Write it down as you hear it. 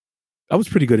I was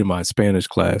pretty good in my Spanish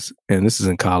class, and this is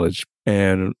in college.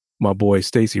 And my boy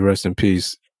Stacy, rest in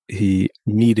peace, he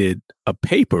needed a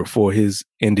paper for his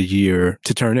end of year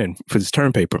to turn in for his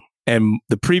term paper. And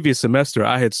the previous semester,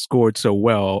 I had scored so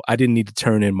well, I didn't need to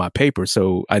turn in my paper,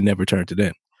 so I never turned it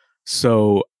in.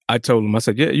 So I told him, I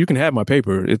said, yeah, you can have my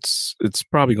paper. It's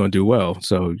probably going to do well.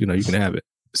 So, you can have it.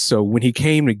 So when he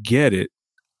came to get it,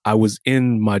 I was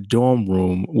in my dorm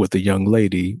room with a young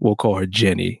lady. We'll call her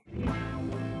Jenny.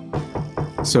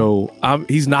 So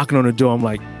he's knocking on the door. I'm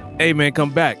like, hey, man,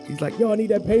 come back. He's like, yo, I need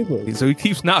that paper. So he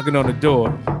keeps knocking on the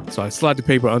door. So I slide the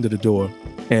paper under the door.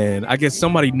 And I guess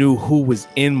somebody knew who was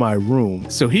in my room.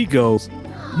 So he goes,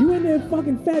 you in there,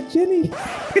 fucking fat Jenny?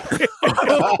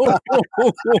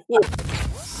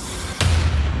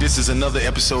 This is another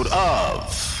episode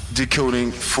of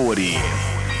Decoding 40.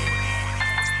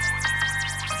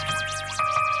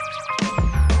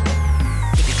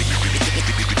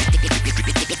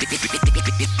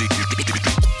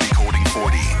 Decoding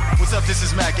 40. What's up? This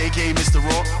is Mac, aka Mr.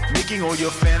 Raw, making all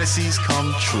your fantasies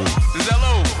come true. This is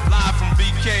LO, live from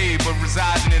BK, but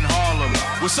residing in Harlem.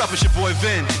 What's up? It's your boy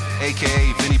Vin,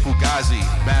 aka Vinny Fugazi,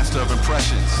 master of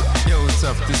impressions. Yo, what's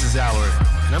up? This is Alaric,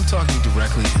 and I'm talking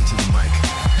directly into the mic.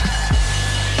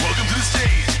 Welcome to the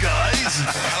stage, guys.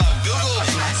 Google.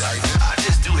 I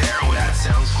just do heroin. That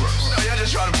sounds gross. No, y'all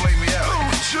just trying to play me out. Oh,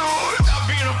 sure. I'm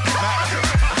being a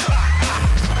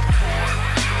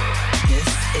This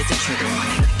is a trigger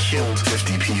warning. Killed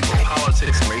 50 people.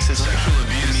 Politics, racism, Sexual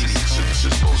abuse. This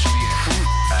is supposed to be food.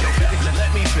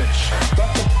 Let me finish.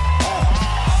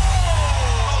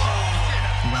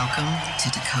 Welcome to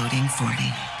Decoding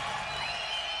 40.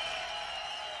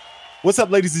 What's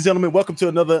up, ladies and gentlemen? Welcome to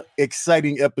another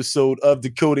exciting episode of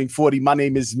Decoding 40. My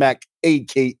name is Mac,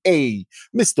 a.k.a.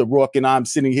 Mr. Rock, and I'm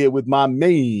sitting here with my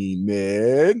main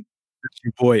man. It's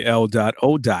your boy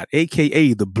L.O.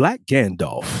 a.k.a. the Black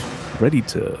Gandalf, ready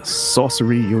to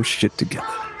sorcery your shit together.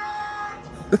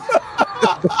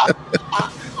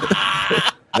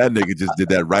 That nigga just did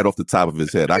that right off the top of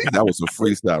his head. That was a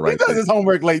freestyle right He does there. his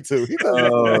homework late, too. He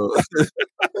does This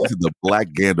is the Black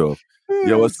Gandalf.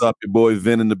 Yo, what's up? Your boy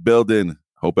Vin in the building.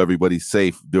 Hope everybody's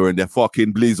safe during that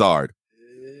fucking blizzard.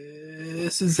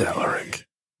 This is Alaric.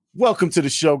 Welcome to the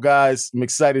show, guys. I'm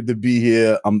excited to be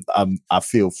here. I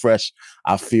feel fresh.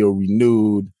 I feel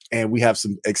renewed. And we have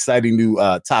some exciting new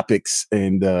topics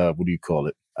and what do you call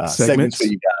it? Segments for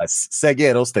you guys.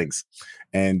 Those things.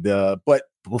 And but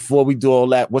before we do all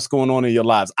that, what's going on in your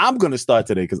lives? I'm going to start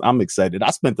today because I'm excited.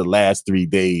 I spent the last 3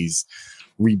 days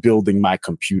rebuilding my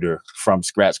computer from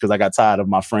scratch because I got tired of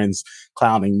my friends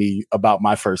clowning me about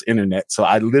my first internet. So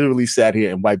I literally sat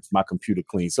here and wiped my computer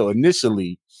clean. So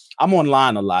initially, I'm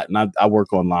online a lot and I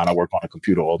work online. I work on a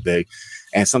computer all day.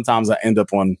 And sometimes I end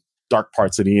up on dark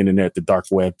parts of the internet, the dark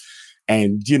web.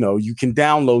 And, you can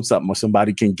download something or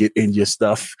somebody can get in your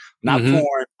stuff. Not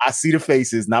porn. I see the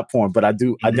faces, not porn, but I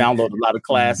download a lot of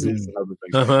classes and other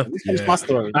things. Finish my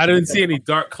story. I didn't see any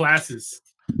dark classes.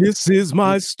 This is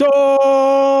my story.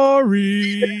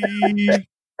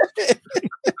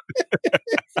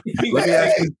 He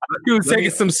was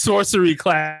taking some sorcery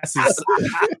classes.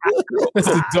 That's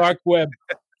the dark web.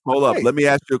 Hold up. Let me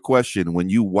ask you a question. When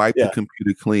you wipe the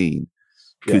computer clean,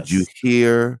 could you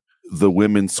hear the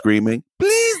women screaming?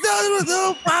 Please don't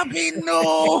do, Papi,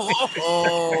 no.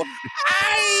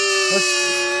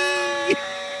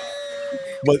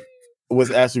 But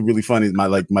what's actually really funny is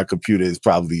my computer is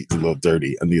probably a little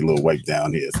dirty. I need a little wipe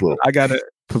down here. It's a little. I got a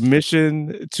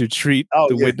permission to treat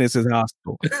the witness as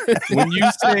hostile. When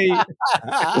you say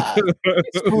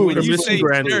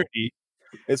dirty,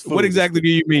 it's food. What exactly do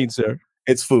you mean, sir?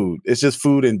 It's food. It's just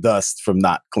food and dust from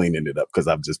not cleaning it up because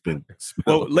I've just been.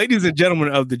 Well, ladies and gentlemen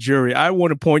of the jury, I want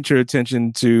to point your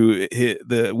attention to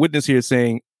the witness here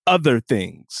saying other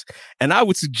things. And I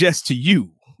would suggest to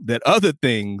you that other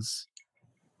things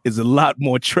is a lot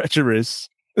more treacherous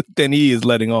than he is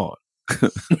letting on.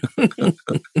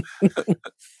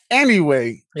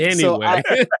 Anyway. So I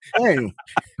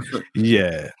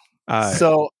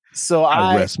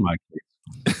rest my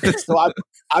case. So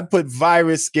I put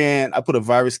virus scan. I put a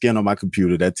virus scan on my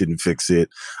computer. That didn't fix it.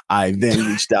 I then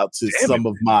reached out to some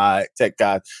of my tech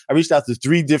guys. I reached out to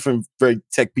 3 different very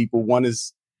tech people. One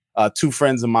is 2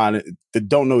 friends of mine that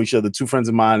don't know each other. 2 friends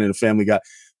of mine and a family guy.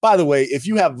 By the way, if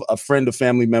you have a friend or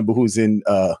family member who's in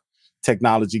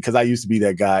technology, because I used to be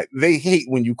that guy, they hate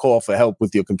when you call for help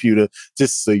with your computer,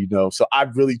 just so you know. So I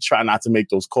really try not to make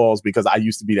those calls because I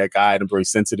used to be that guy and I'm very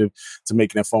sensitive to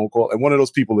making that phone call. And one of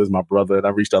those people is my brother. And I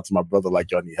reached out to my brother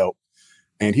like, y'all need help.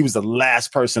 And he was the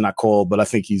last person I called, but I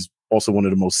think he's also one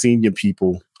of the most senior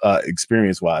people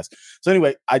experience-wise. So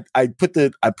anyway, I put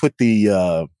the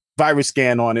virus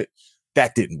scan on it.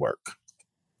 That didn't work.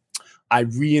 I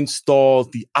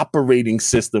reinstalled the operating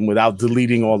system without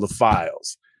deleting all the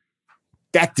files.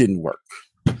 That didn't work.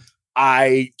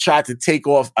 I tried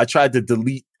to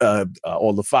delete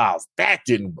all the files. That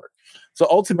didn't work. So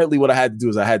ultimately what I had to do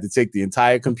is I had to take the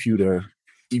entire computer,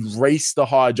 erase the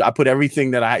hard drive. I put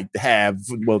everything that I have,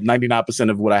 99%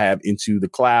 of what I have, into the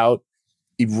cloud,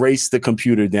 erase the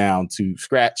computer down to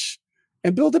scratch,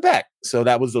 and build it back. So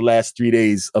that was the last 3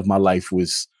 days of my life,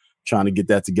 was trying to get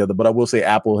that together. But I will say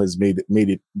Apple has made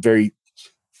it very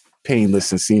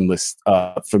painless and seamless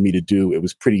for me to do. It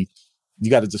was pretty,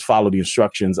 you got to just follow the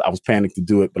instructions. I was panicked to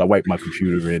do it, but I wiped my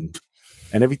computer in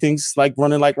and everything's like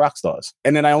running like rock stars.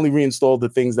 And then I only reinstalled the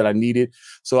things that I needed.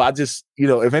 So I just,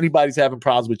 if anybody's having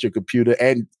problems with your computer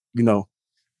and you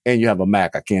have a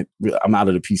Mac, I'm out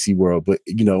of the PC world, but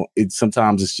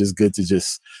sometimes it's just good to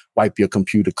just wipe your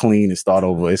computer clean and start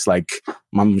over. It's like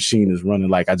my machine is running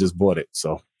like I just bought it.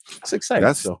 So it's exciting.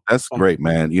 That's great,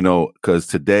 man. Because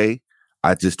today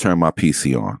I just turned my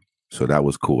PC on. So that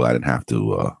was cool. I didn't have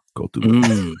to go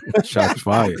through shots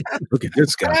fired. Look at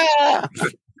this guy.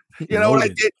 You know what I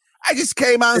did? I just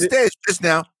came on stage just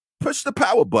now. Push the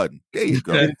power button. There you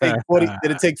go. Did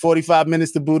it take 45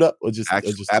 minutes to boot up, or just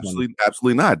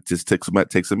absolutely not? It just takes a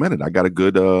minute. I got a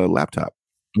good laptop,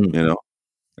 and I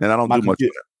don't do much.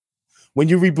 When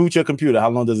you reboot your computer,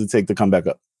 how long does it take to come back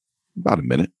up? About a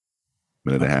minute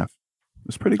and a half.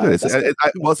 It's pretty good. It's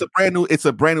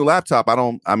a brand new laptop. I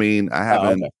haven't. I'm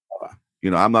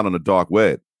not on the dark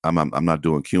web. I'm not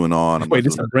doing QAnon. Wait,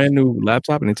 it's a brand new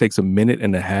laptop and it takes a minute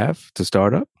and a half to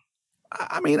start up?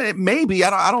 Maybe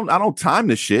I don't time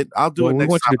this shit. I'll do it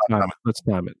next time. Let's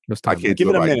time it. I can't give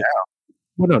it a minute.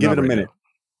 Give it a minute.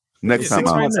 Next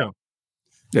time.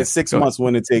 It's 6 months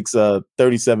when it takes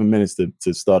 37 minutes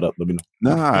to start up. Let me know.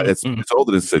 Nah, it's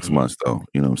older than 6 months though.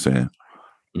 You know what I'm saying?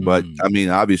 But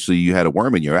obviously you had a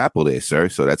worm in your apple there, sir.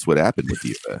 So that's what happened with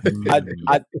you.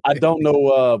 I don't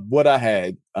know what I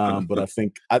had, but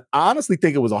I honestly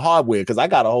think it was a hardware, because I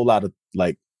got a whole lot of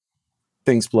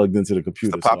things plugged into the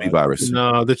computer. It's the poppy virus.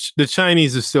 No, the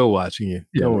Chinese are still watching you.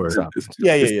 Don't worry.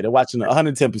 Yeah. They're watching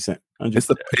 110%. It's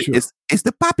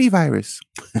the poppy virus.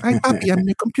 I poppy on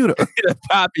your computer. The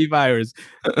poppy virus.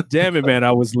 Damn it, man!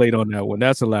 I was late on that one.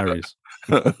 That's hilarious.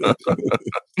 But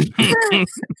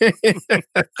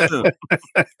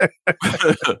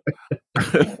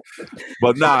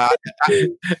nah,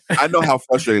 I know how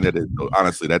frustrating that is. Though.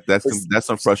 Honestly, that's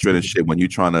some frustrating shit when you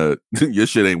trying to your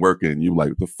shit ain't working and you like,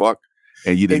 what the fuck,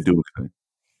 and you didn't do anything.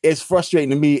 It's frustrating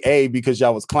to me, because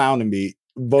y'all was clowning me.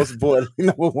 Both boys,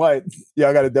 number one,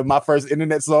 y'all got my first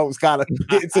internet song was kind of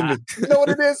getting to me. You know what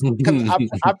it is? Because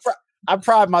I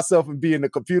pride myself in being the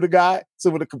computer guy. So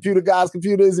when the computer guy's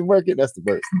computer isn't working, that's the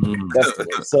worst. That's the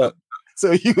worst.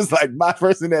 So he was like my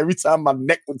person. Every time my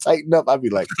neck would tighten up, I'd be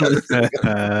like, "This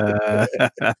nigga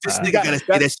gotta say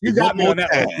that shit. You got me on that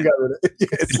one. You got rid of it."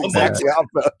 It's exactly how I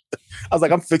felt. I was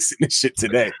like, "I'm fixing this shit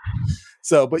today."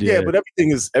 So, but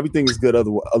everything is good.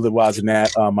 Otherwise than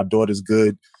that, my daughter's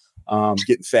good.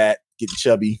 Getting fat, getting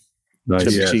chubby,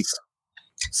 chubby cheeks.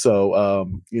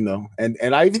 So,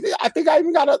 and I think I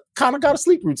even got a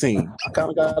sleep routine.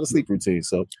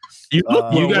 So you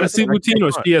got a sleep routine,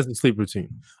 or she has a sleep routine?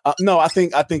 No, I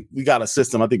think we got a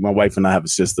system. I think my wife and I have a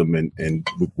system, and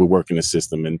we're working a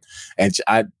system. And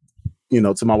I,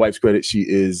 to my wife's credit, she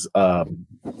is,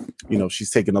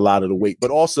 she's taking a lot of the weight, but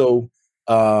also,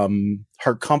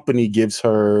 her company gives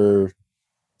her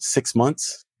 6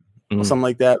 months. Or something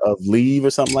like that, of leave or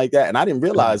something like that. And I didn't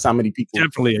realize how many people.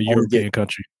 Definitely a European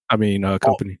company. I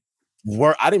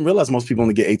didn't realize most people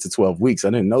only get 8 to 12 weeks. I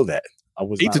didn't know that. I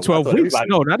was 8 to 12 weeks?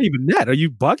 No, not even that. Are you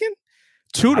bugging?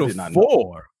 2 to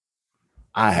 4.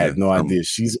 I had no idea.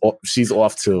 She's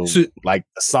off till like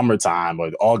summertime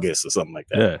or August or something like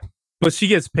that. Yeah. But she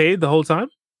gets paid the whole time?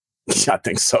 I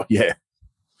think so, yeah.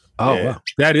 Oh, yeah. Wow.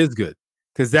 That is good.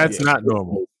 Because that's not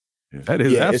normal. That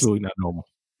is absolutely not normal.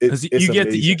 Because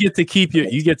you get to keep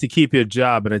your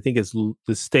job, and I think it's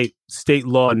the state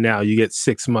law now. You get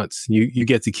 6 months. You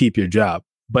get to keep your job,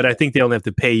 but I think they only have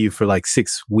to pay you for like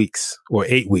 6 weeks or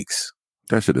 8 weeks.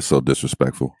 That shit is so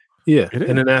disrespectful. Yeah,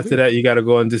 and then after that, you got to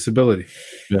go on disability.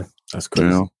 Yeah, that's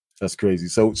crazy. That's crazy.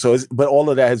 So but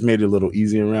all of that has made it a little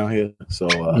easier around here. So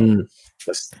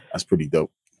that's pretty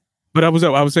dope. But I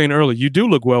was saying earlier, you do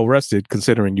look well rested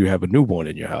considering you have a newborn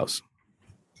in your house.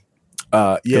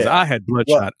 Because I had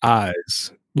bloodshot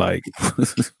eyes like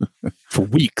for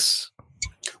weeks.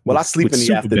 Well, I sleep in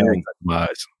the afternoon.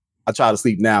 I try to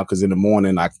sleep now because in the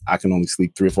morning I can only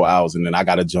sleep 3 or 4 hours, and then I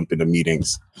got to jump into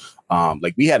meetings.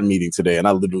 Like we had a meeting today, and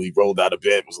I literally rolled out of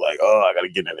bed and was like, "Oh, I got to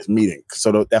get in this meeting."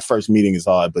 So that first meeting is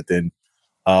hard, but then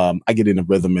I get in a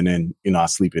rhythm, and then I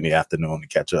sleep in the afternoon to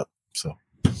catch up. So,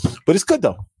 but it's good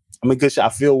though. I'm in good shape. I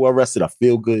feel well rested. I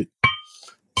feel good.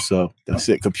 So that's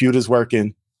it. Computer's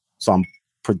working, so I'm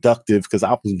productive because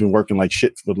I've been working like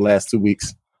shit for the last 2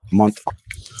 weeks, month.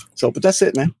 So, but that's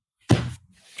it, man.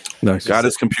 Nice. Got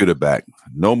his computer back.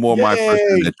 No more my first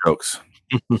minute jokes.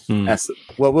 That's it.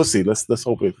 Well, we'll see. Let's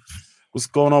hope it. What's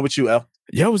going on with you, Al?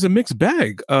 Yeah, it was a mixed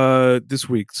bag this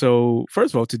week. So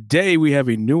first of all, today we have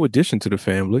a new addition to the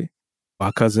family.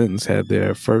 Our cousins had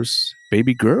their first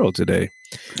baby girl today.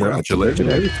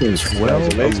 Congratulations.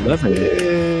 12, 11.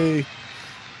 Hey.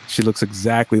 She looks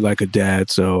exactly like her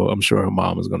dad, so I'm sure her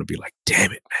mom is going to be like,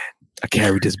 damn it, man. I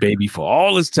carried this baby for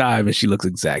all this time, and she looks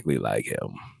exactly like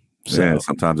him. So, yeah,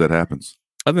 sometimes that happens.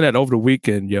 Other than that, over the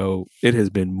weekend, it has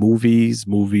been movies.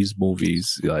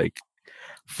 Like,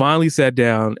 finally sat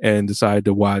down and decided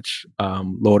to watch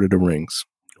Lord of the Rings.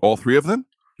 All 3 of them?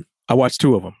 I watched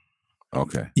 2 of them.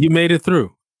 Okay. You made it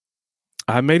through.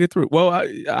 I made it through. Well,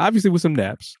 obviously with some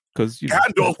naps. Because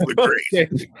Gandalf was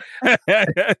great.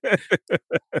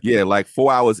 Yeah, like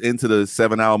 4 hours into the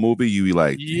 7-hour movie, you be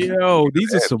like,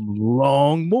 these are some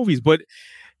long movies. But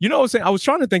you know what I'm saying? I was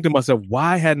trying to think to myself,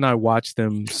 why hadn't I watched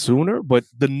them sooner? But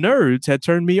the nerds had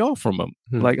turned me off from them.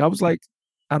 Like, I was like,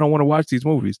 I don't want to watch these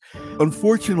movies.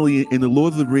 Unfortunately, in the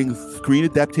Lord of the Rings screen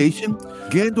adaptation,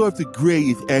 Gandalf the Grey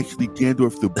is actually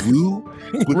Gandalf the Blue,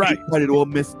 but Right. they got it all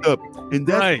messed up, and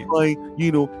that's why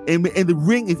and the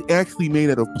ring is actually made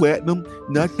out of platinum,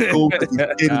 not gold.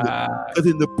 Because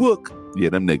in the book,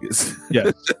 them niggas.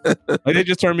 Yeah, like, they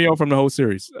just turned me off from the whole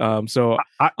series. So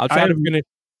I'll try to finish.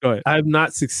 Go ahead. I have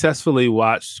not successfully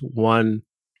watched one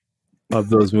of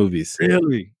those movies.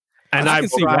 Really? And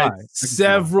I've tried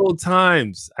several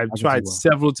times. I've tried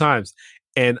several times,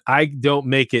 and I don't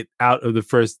make it out of the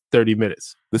first 30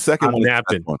 minutes. The second one,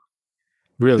 napping.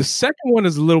 Really, the second one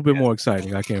is a little bit more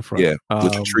exciting. I can't front. Yeah,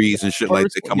 with the trees and shit like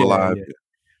they come alive. Yeah.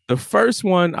 The first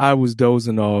one, I was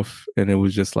dozing off, and it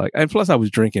was just like, and plus I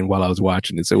was drinking while I was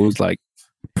watching it, so it was like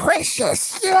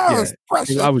precious. Yes,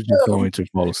 precious. I was just going to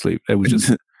fall asleep. It was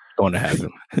just going to happen.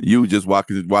 You just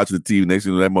watching the TV. Next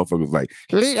thing you know, that motherfucker was like,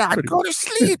 Leon, go to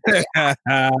sleep. I'm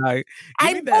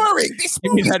boring. This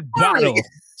movie is boring.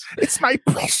 It's my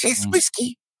precious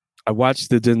whiskey. I watched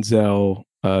the Denzel,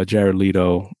 Jared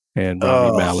Leto, and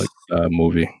Rami Malek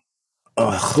movie.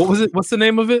 What was it? What's the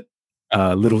name of it?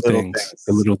 Little Things.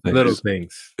 The Little Things. Little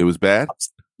Things. It was bad. I'm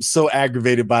so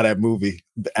aggravated by that movie.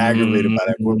 Is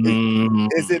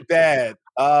it bad?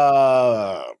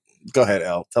 Go ahead,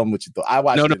 El. Tell me what you thought. I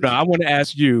watched. No. I want to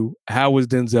ask you, how was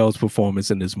Denzel's performance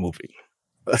in this movie?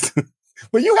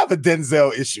 Well, you have a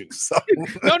Denzel issue. So.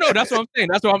 No. That's what I'm saying.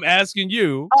 That's what I'm asking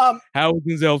you. How was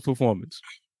Denzel's performance?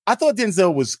 I thought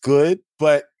Denzel was good,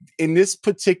 but in this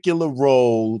particular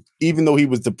role, even though he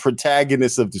was the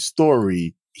protagonist of the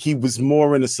story, he was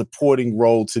more in a supporting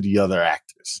role to the other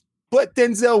actors. But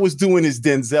Denzel was doing his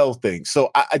Denzel thing,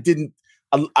 so I didn't.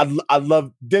 I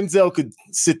love Denzel could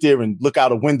sit there and look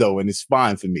out a window and it's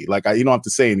fine for me. Like you don't have to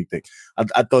say anything.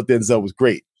 I thought Denzel was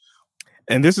great.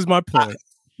 And this is my point.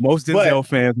 Most Denzel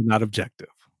fans are not objective.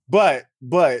 But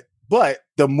the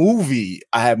movie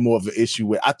I have more of an issue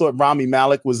with. I thought Rami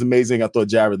Malek was amazing. I thought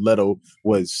Jared Leto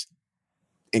was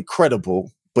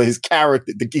incredible. But his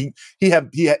character, he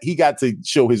got to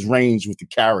show his range with the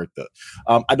character.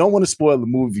 I don't want to spoil the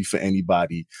movie for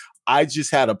anybody. I just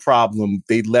had a problem.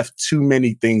 They left too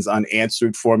many things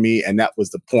unanswered for me, and that was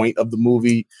the point of the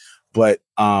movie. But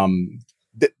I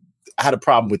had a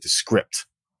problem with the script.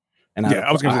 And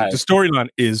I was going to say, the storyline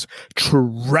is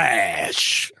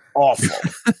trash. Awful.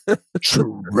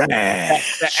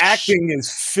 Trash. The acting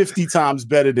is 50 times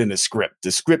better than the script.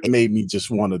 The script made me just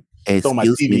want to throw my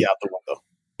TV out the window.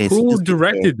 Who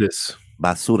directed this?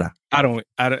 Basura.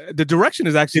 The direction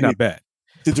is actually not bad.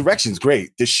 The direction's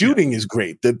great. The shooting is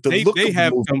great. The look they of have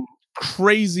the movie, some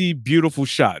crazy, beautiful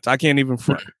shots. I can't even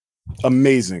front.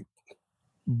 Amazing.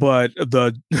 But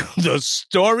the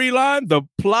storyline, the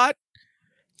plot,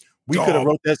 we could have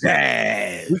wrote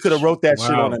that. We could have wrote that shit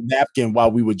on a napkin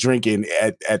while we were drinking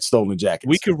at Stolen Jackets.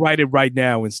 We could write it right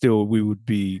now, and still we would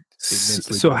be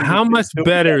immensely. So, how much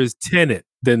better is Tenet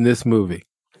than this movie?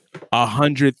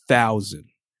 100,000.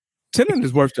 Tenet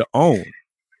is worth to own.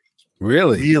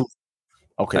 Really?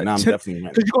 Okay, now I'm definitely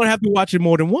because you're gonna have to watch it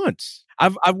more than once.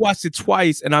 I've watched it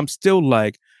twice, and I'm still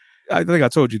like, I think I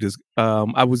told you this.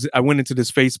 I went into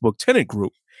this Facebook Tenet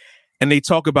group, and they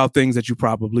talk about things that you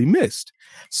probably missed.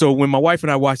 So when my wife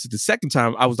and I watched it the second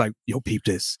time, I was like, yo, peep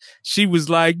this. She was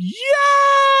like, yo,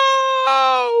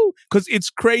 because it's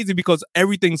crazy because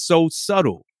everything's so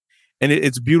subtle and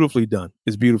it's beautifully done.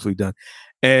 It's beautifully done.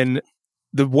 And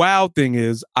the wild thing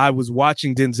is I was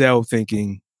watching Denzel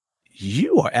thinking,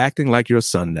 you are acting like your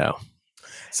son now.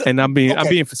 So, and I'm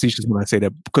being facetious when I say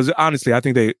that, because honestly, I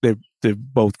think they're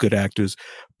both good actors,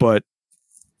 but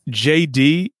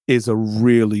JD is a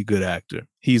really good actor.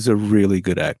 He's a really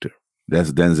good actor.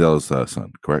 That's Denzel's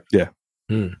son, correct? Yeah.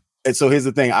 And so here's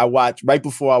the thing. I watched right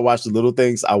before I watched The Little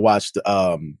Things, I watched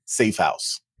Safe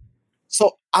House.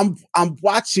 So I'm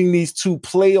watching these two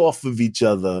play off of each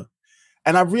other,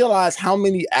 and I realize how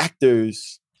many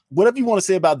actors, whatever you want to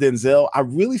say about Denzel, I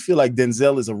really feel like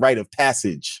Denzel is a rite of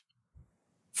passage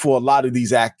for a lot of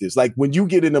these actors. Like when you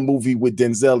get in a movie with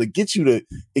Denzel, it gives you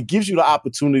the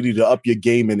opportunity to up your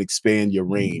game and expand your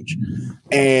range.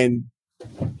 And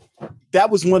that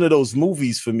was one of those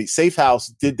movies for me. Safe House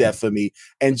did that for me.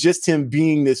 And just him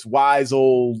being this wise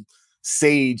old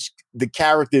sage, the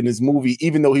character in this movie,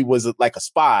 even though he was like a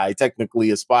spy,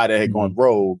 technically a spy that had gone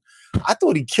rogue, I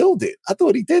thought he killed it. I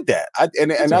thought he did that.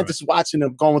 And I just watching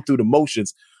him going through the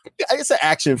motions. It's an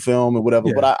action film or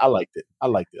whatever, but I liked it. I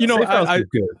liked it. You know,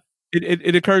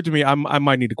 it occurred to me I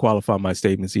might need to qualify my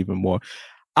statements even more.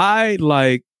 I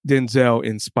like Denzel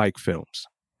in Spike films.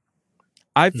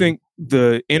 I think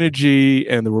the energy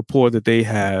and the rapport that they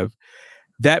have,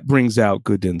 that brings out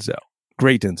good Denzel.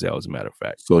 Great Denzel, as a matter of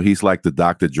fact. So he's like the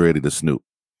Dr. Dre to the Snoop.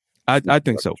 I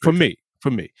think so. For me.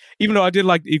 Even though I did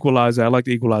like The Equalizer, I like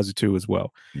The Equalizer 2 as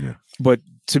well. Yeah. But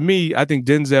to me, I think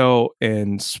Denzel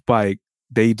and Spike,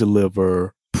 they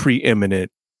deliver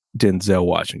preeminent Denzel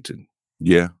Washington.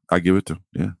 Yeah, I give it to him.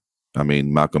 Yeah. I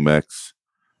mean, Malcolm X,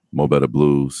 Mo Better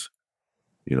Blues,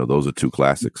 those are two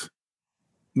classics.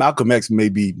 Malcolm X may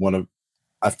be one of,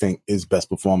 I think, his best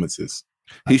performances.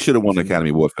 He should have won the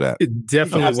Academy Award for that.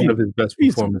 Definitely one of his best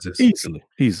performances.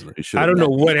 Easily. I don't know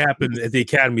what happened at the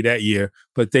Academy that year,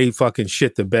 but they fucking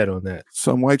shit the bed on that.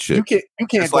 Some white shit. You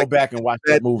can't go back and watch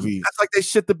that movie. That's like they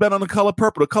shit the bed on The Color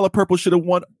Purple. The Color Purple should have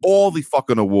won all the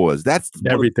fucking awards. That's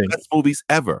everything. One of the best movies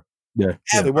ever. Yeah.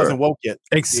 It wasn't woke yet.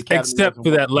 Except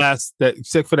for that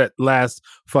last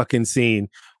fucking scene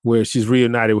where she's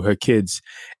reunited with her kids,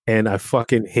 and I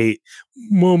fucking hate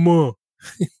Mama.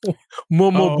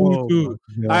 Butu.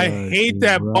 I hate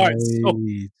that part. So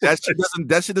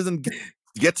that shit doesn't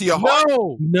get to your heart.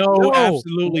 No,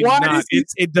 absolutely not.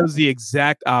 It does the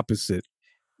exact opposite.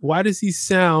 Why does he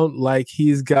sound like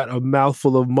he's got a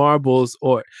mouthful of marbles?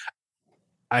 Or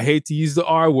I hate to use the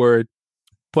R word,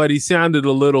 but he sounded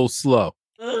a little slow.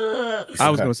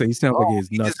 I was going to say he sounded like he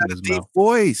has nuts in his mouth.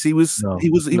 Voice. He was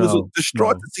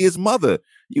distraught to see his mother.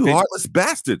 You heartless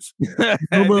bastards.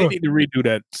 They need to redo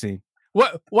that scene.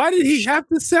 What? Why did he have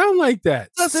to sound like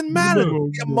that? Doesn't matter.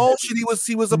 The emotion he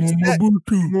was upset. He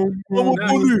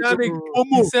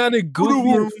sounded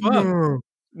goofy as fuck.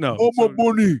 No,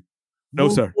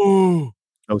 sir. No,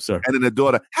 sir. And then the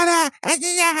daughter.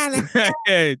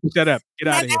 Hey, shut up. Get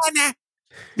out of here.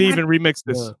 Steven, remix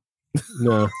this.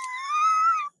 No.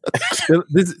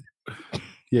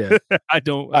 Yeah. I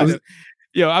don't.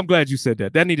 Yo, I'm glad you said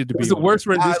that. That needed to be the worst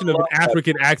rendition of an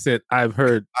African accent I've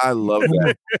heard. I love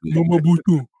that.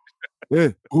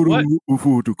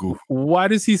 Why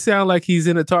does he sound like he's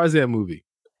in a Tarzan movie?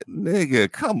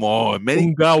 Nigga, come on,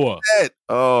 man. Ungawa.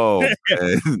 Oh,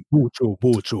 man. Bocho.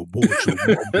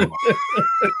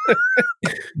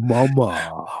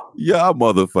 Mama. Y'all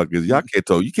motherfuckers. Y'all can't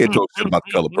talk. You can't talk shit about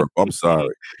The Color Purple. I'm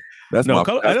sorry. That's one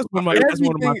of my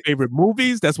favorite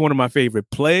movies. That's one of my favorite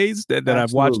plays that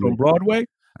I've watched on Broadway.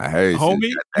 I heard,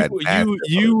 homie,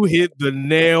 you hit the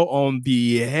nail on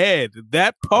the head.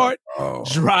 That part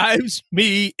drives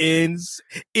me in.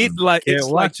 It's like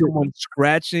someone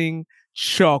scratching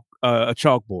a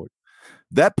chalkboard.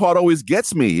 That part always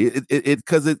gets me.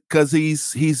 Because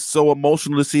he's so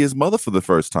emotional to see his mother for the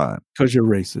first time. Because you're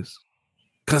racist.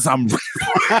 Because I'm.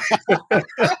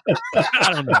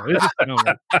 I don't know.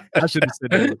 I should have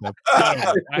said that. I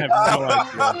have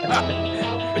no idea.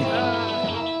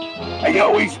 I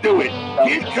always do it.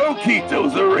 Kid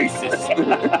Coquitos are racist.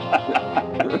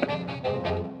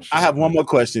 I have one more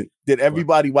question. Did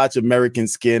everybody watch American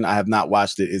Skin? I have not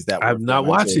watched it. Is that? I have not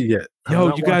watched it yet.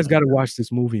 Yo, you guys got to watch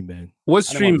this movie, man. What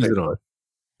stream is it on?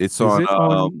 It's on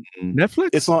Netflix.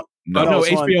 It's on. No,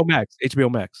 HBO Max.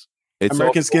 HBO Max.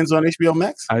 American Skin's on HBO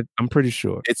Max. I'm pretty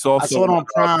sure. It's also I saw it on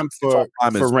Prime for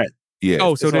rent. Yeah.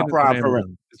 Oh, so it's on Prime for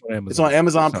rent. It's on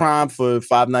Amazon Prime for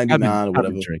 $5.99 or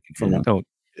whatever.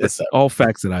 All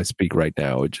facts that I speak right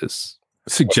now are just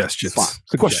Suggestions.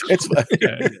 It's fine.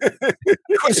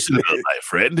 Questionable, my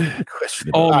friend.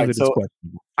 Questionable. All All of right, it so- is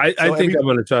questionable. I think I'm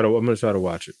gonna try to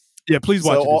watch it. Yeah, please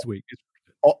watch So it this week.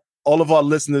 all of our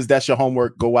listeners, that's your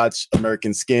homework. Go watch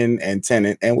American Skin and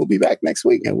Tenet, and we'll be back next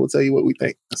week, and we'll tell you what we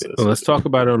think. Well, let's talk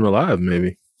about it on the live,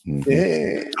 maybe.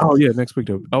 Yeah. Oh yeah, next week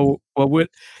though. Oh well,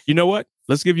 you know what?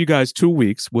 Let's give you guys 2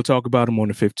 weeks. We'll talk about them on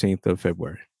the 15th of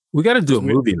February. We got to do a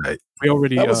movie night. We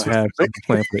already That have was- something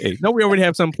planned for the 8th. No, we already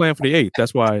have something planned for the 8th.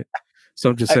 That's why. So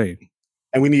I'm just saying.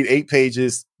 And we need 8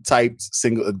 pages typed,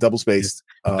 single, double spaced.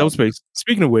 No space.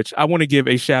 Speaking of which, I want to give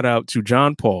a shout out to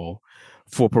John Paul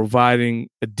for providing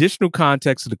additional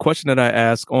context to the question that I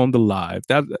asked on the live.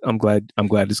 That I'm glad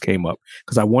this came up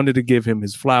because I wanted to give him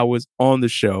his flowers on the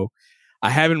show. I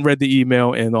haven't read the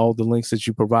email and all the links that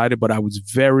you provided, but I was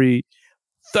very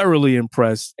thoroughly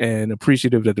impressed and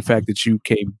appreciative of the fact that you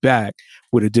came back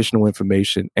with additional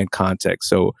information and context.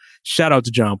 So shout out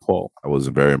to John Paul. I was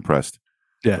very impressed.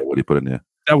 Yeah. What he put in there.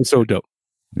 That was so dope.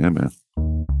 Yeah, man.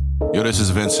 Yo, this is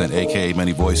Vincent, aka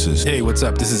Many Voices. Hey, what's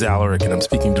up? This is Alaric, and I'm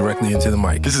speaking directly into the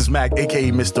mic. This is Mac,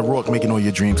 aka Mr. Rourke, making all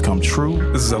your dreams come true.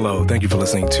 This is Hello. Thank you for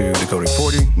listening to Decoding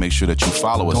 40. Make sure that you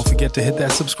follow us. Don't forget to hit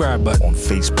that subscribe button. On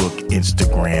Facebook,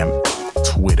 Instagram,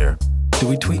 Twitter. Do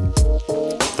we tweet?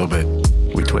 A little bit.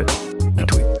 We tweet. We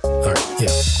tweet. All right. Yeah.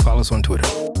 Follow us on Twitter.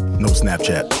 No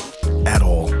Snapchat at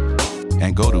all.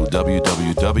 And go to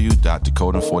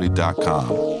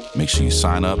www.decoding40.com. Make sure you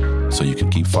sign up so you can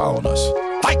keep following us.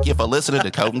 Thank you for listening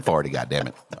to Coding 40,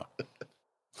 goddammit. No.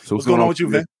 So What's going on with you,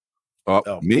 Vin?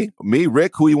 Me,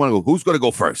 Rick. Who you want to go? Who's going to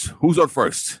go first? Who's on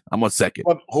first? I'm on second.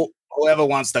 Whoever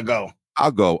wants to go.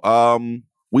 I'll go.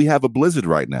 We have a blizzard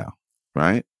right now,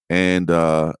 right? And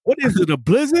What is it? A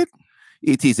blizzard?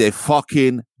 it is a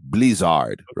fucking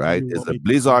blizzard, right? There's a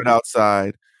blizzard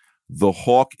outside. The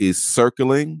hawk is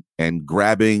circling and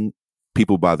grabbing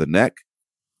people by the neck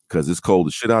because it's cold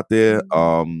as shit out there.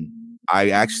 I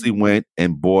actually went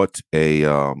and bought a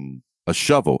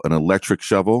shovel, an electric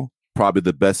shovel. Probably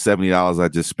the best $70 I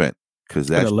just spent because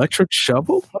An that's electric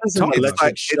shovel? What is an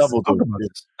electric shovel? Talk about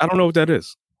this. I don't know what that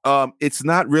is. it's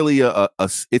not really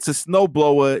it's a snow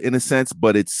blower in a sense,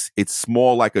 but it's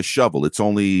small like a shovel. It's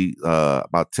only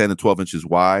about 10 to 12 inches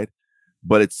wide,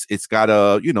 but it's got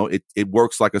it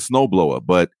works like a snow blower,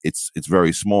 but it's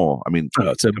very small. I mean,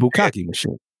 It's a bukkake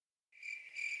machine.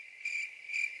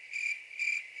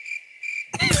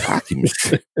 Bukkake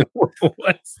machine.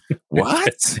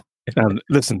 What?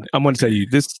 Listen, I'm going to tell you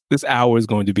this hour is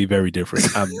going to be very different.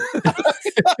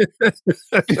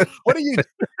 What are you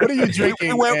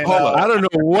drinking? And, I don't know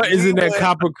what is in that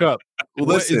copper cup. Well,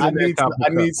 listen, I need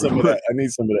some of that.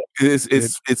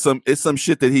 It's some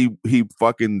shit that he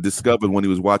fucking discovered when he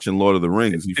was watching Lord of the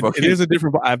Rings. It is a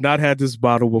different. I've not had this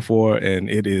bottle before, and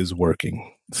it is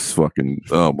working. It's fucking.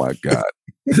 Oh my god.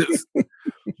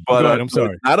 But Go ahead, I'm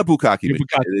sorry. Not a bukkake. Your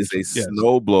bukkake. It is a Yes.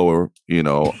 snow blower.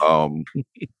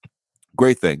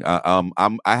 Great thing. I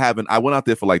went out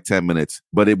there for like 10 minutes,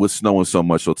 but it was snowing so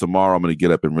much. So tomorrow I'm going to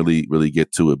get up and really, really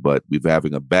get to it. But we're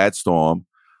having a bad storm.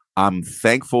 I'm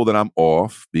thankful that I'm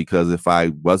off because if I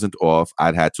wasn't off,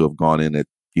 I'd had to have gone in at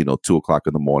 2:00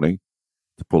 in the morning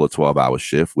to pull a 12-hour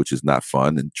shift, which is not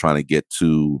fun. And trying to get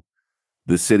to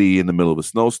the city in the middle of a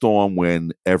snowstorm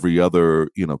when every other,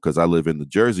 because I live in the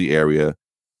Jersey area,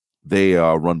 they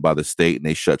are run by the state and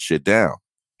they shut shit down.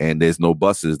 And there's no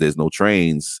buses, there's no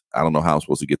trains. I don't know how I'm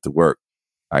supposed to get to work.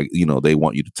 They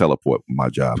want you to teleport my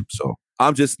job. So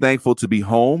I'm just thankful to be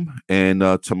home. And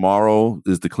tomorrow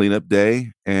is the cleanup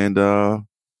day. And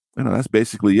that's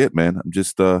basically it, man. I'm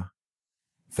just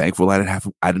thankful I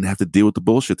didn't have to deal with the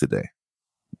bullshit today.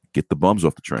 Get the bums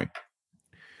off the train.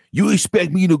 You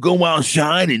expect me to go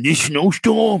outside in this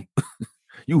snowstorm?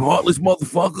 You heartless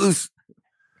motherfuckers.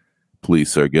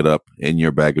 Please, sir, get up in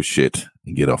your bag of shit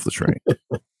and get off the train.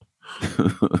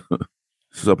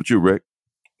 What's up with you, Rick?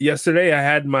 Yesterday, I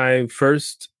had my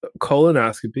first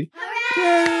colonoscopy.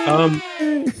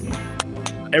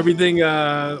 Everything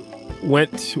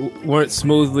went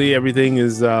smoothly. Everything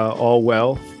is all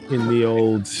well in the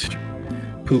old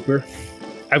pooper.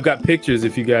 I've got pictures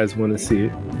if you guys want to see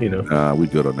it. We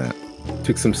good on that.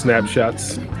 Took some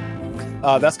snapshots.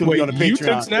 That's going to be on the Patreon. You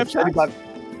took snapshots?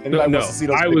 Anybody wants to see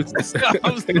those pictures? I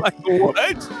was like, what?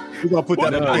 We're going to put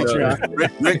that on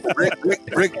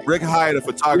Patreon. Rick hired a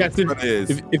photographer.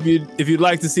 If you'd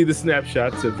like to see the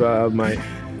snapshots of my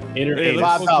inner Hey,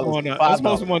 anus, let's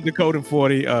post them on Decoding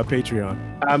 40 Patreon.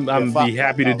 I'm be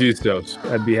happy to do so.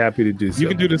 I'd be happy to do so. You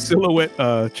can do the silhouette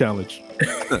challenge.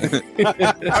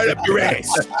 Right up your ass.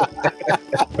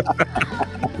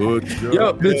 Put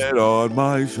your head on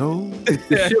my shoulder.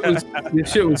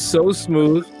 This shit was so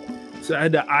smooth. So I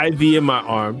had the IV in my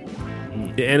arm.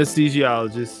 The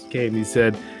anesthesiologist came. He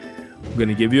said, "I'm going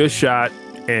to give you a shot,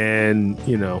 and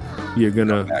you're going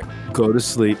to go to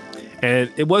sleep."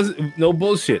 And it wasn't no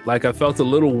bullshit. Like, I felt a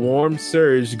little warm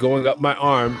surge going up my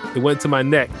arm. It went to my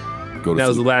neck. That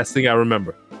was the last thing I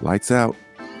remember. Lights out.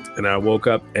 And I woke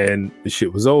up and the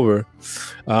shit was over.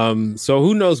 So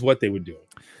who knows what they were doing?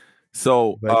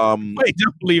 So, wait,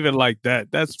 don't leave it like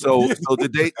that. That's so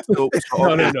did they? No.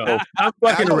 I'm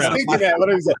fucking around.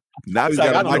 Now he's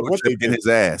got a microchip in his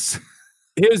ass.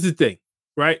 Here's the thing,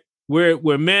 right?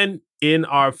 We're men in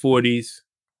our 40s,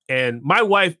 and my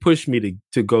wife pushed me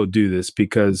to go do this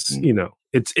because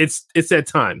it's that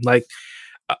time. Like,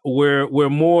 we're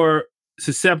more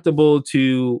susceptible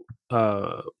to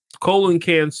colon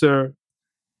cancer,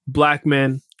 Black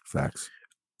men. Facts.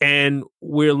 And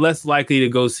we're less likely to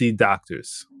go see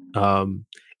doctors. And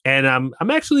I'm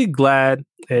actually glad,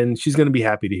 and she's going to be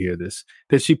happy to hear this,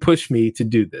 that she pushed me to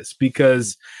do this,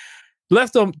 because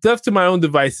left to my own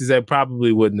devices, I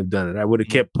probably wouldn't have done it. I would have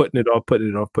kept putting it off, but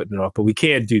we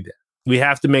can't do that. We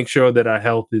have to make sure that our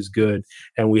health is good,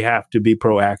 and we have to be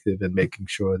proactive in making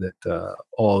sure that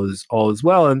all is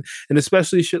well, and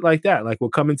especially shit like that. Like, we're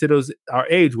coming to our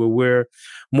age where we're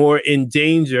more in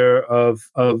danger of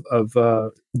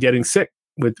getting sick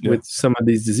with some of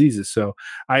these diseases. So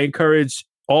I encourage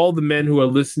all the men who are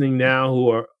listening now, who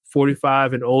are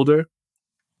 45 and older,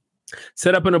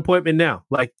 set up an appointment now.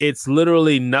 Like, it's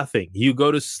literally nothing. You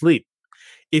go to sleep.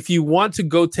 If you want to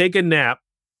go take a nap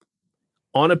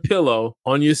on a pillow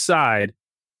on your side,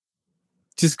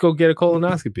 just go get a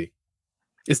colonoscopy.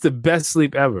 It's the best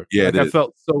sleep ever. Yeah, I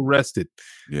felt so rested.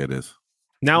 Yeah, it is.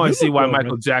 Now I see why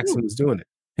Michael Jackson was doing it.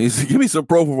 He's give me some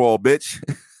propofol, bitch.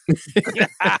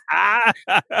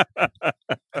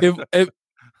 if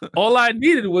all I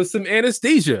needed was some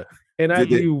anesthesia, and I'd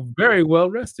be very well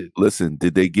rested. Listen,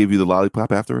 did they give you the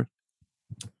lollipop after it?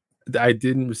 I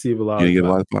didn't receive a lollipop. You didn't get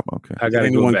a lollipop? Okay. Did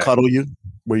anyone cuddle you?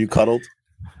 Were you cuddled?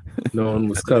 No one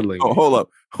was cuddling. Oh, hold up.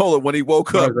 When he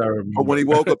woke up,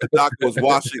 the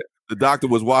doctor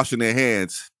was washing their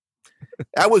hands.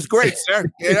 That was great, sir.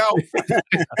 I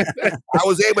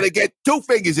was able to get 2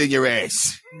 fingers in your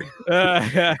ass.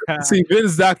 See,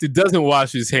 Vin's doctor doesn't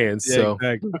wash his hands, so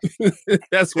exactly.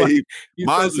 That's why he's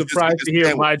so surprised to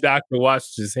hear my doctor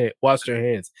wash her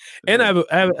hands. And I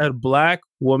have a Black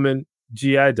woman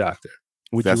GI doctor.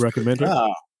 Would you recommend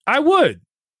her? I would.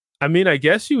 I mean, I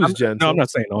guess she was gentle. No, I'm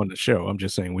not saying on the show. I'm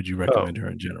just saying, would you recommend her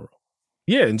in general?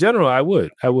 Yeah, in general, I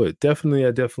would. Definitely, I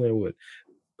definitely would.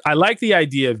 I like the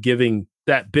idea of giving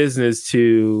that business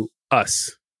to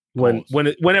us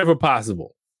whenever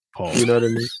possible. You know what I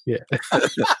mean? Yeah.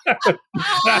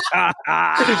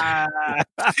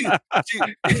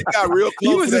 She got real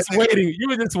close. You were just waiting. You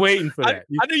were just waiting for that.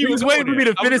 I knew you was waiting for me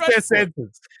to finish that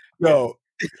sentence. Yo,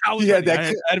 he had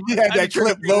that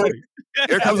clip loaded.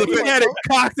 Here comes a pitch. He had it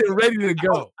cocked and ready to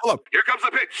go. Here comes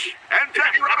the pitch, and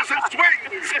Jackie Robinson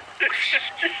swings.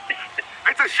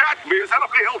 It's a shot. Mears out of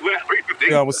field with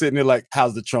 350. I was sitting there like,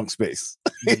 how's the trunk space?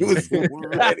 He was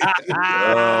ready.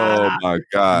 Oh my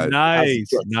God. Nice.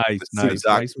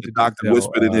 The doctor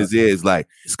whispered in his ears like,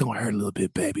 it's gonna hurt a little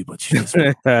bit, baby, but you just I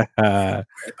got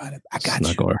it's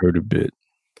not gonna hurt a bit.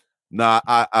 Nah,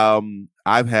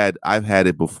 I've had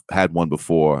one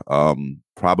before.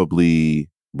 Probably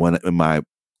when in my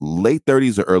late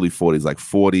 30s or early 40s, like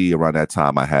 40, around that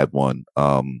time I had one.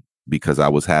 Because I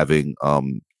was having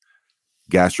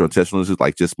gastrointestinal issues,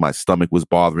 like just my stomach was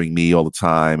bothering me all the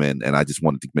time, and I just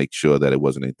wanted to make sure that it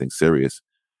wasn't anything serious.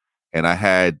 And I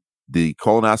had the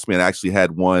colonoscopy, and I actually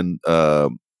had one, the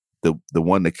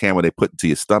one, the camera they put into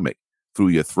your stomach through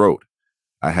your throat.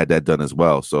 I had that done as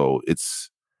well. So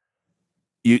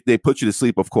they put you to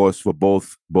sleep, of course, for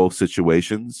both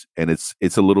situations, and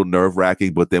it's a little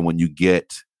nerve-wracking. But then when you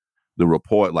get the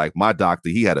report, like my doctor,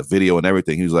 he had a video and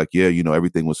everything. He was like, "Yeah,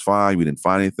 everything was fine. We didn't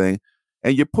find anything,"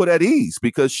 and you're put at ease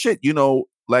because shit,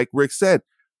 like Rick said,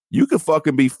 you could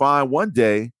fucking be fine one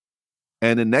day,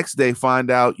 and the next day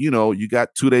find out, you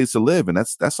got 2 days to live, and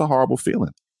that's a horrible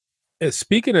feeling. And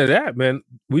speaking of that, man,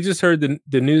 we just heard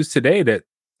the news today that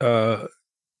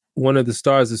one of the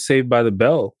stars of Saved by the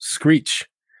Bell, Screech,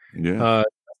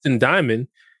 Dustin Diamond,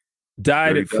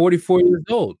 died at 44 years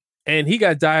old, and he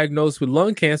got diagnosed with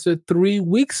lung cancer 3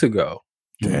 weeks ago.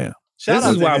 Damn. This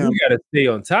is why we got to stay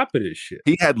on top of this shit.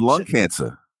 He had lung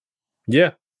cancer.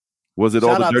 Yeah. Was it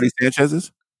all the Dirty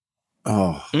Sanchez's?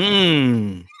 Oh.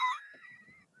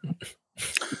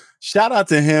 Shout out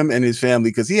to him and his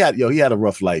family, because he had a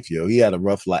rough life, yo. He had a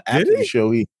rough life. After the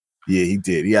show, Yeah, he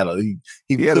did. He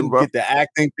couldn't get the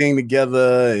acting thing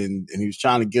together, and he was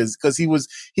trying to get because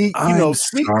I'm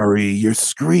sorry, you're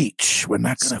Screech. We're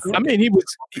not gonna. I mean, he was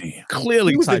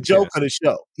clearly he was the joke of the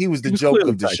show. He was the joke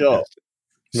of the show.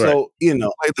 So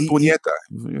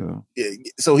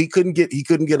so he couldn't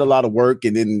get a lot of work,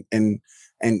 and then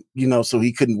so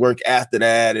he couldn't work after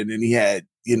that, and then he had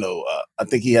I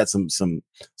think he had some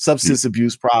substance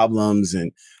abuse problems,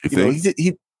 and he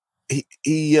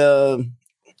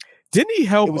didn't he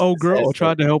help old girl or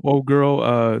tried to help old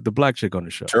girl, the black chick on the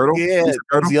show? Turtle? Yeah,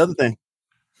 that was the other thing.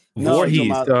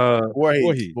 Voorhees.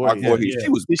 She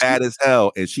was bad as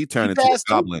hell, and she turned into a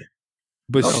goblin.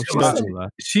 But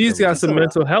she's got some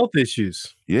mental health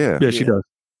issues. Yeah, she does.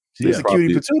 She's a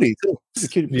cutie patootie too. She's a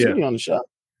cutie patootie on the show.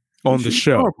 On the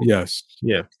show, yes,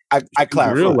 yeah. I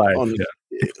clarified. Real life,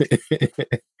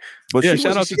 But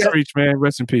shout out to Screech, man.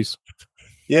 Rest in peace.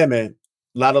 Yeah, man.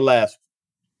 A lot of laughs.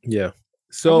 Yeah.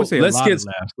 So let's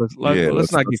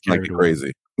not get carried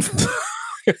crazy.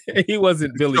 He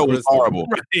wasn't Billy Crystal. Horrible.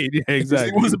 Right, yeah,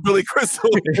 exactly. He wasn't Billy Crystal.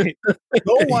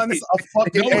 No one's a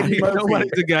fucking Eddie Murphy.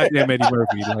 Nobody's a goddamn Eddie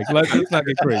Murphy. Like, let's not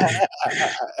get crazy.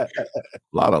 A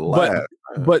lot of laughs.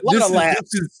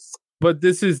 But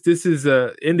this is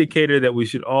a indicator that we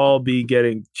should all be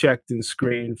getting checked and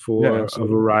screened for a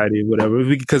variety of whatever.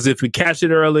 Because if we catch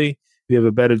it early, we have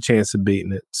a better chance of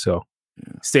beating it. So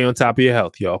stay on top of your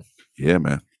health, y'all. Yeah,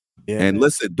 man. Yeah, and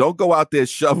listen, don't go out there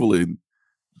shoveling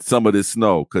some of this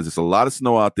snow because there's a lot of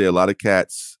snow out there, a lot of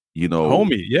cats,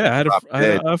 Homie, yeah, I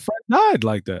had a friend died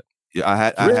like that. Yeah, I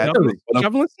had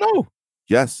shoveling snow.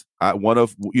 Yes, one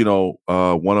of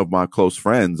my close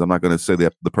friends. I'm not going to say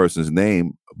the person's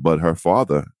name, but her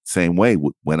father, same way,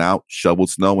 went out,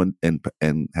 shoveled snow, and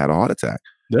had a heart attack.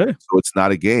 Yeah. So it's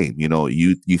not a game.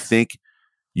 You think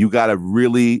you got to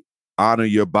really honor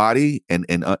your body and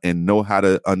know how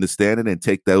to understand it and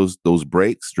take those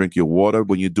breaks. Drink your water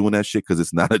when you're doing that shit because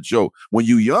it's not a joke. When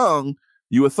you're young,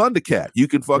 you a Thundercat. You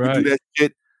can fucking do that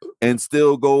shit and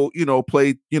still go,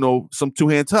 play, some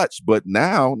two-hand touch. But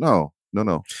now, no.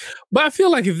 But I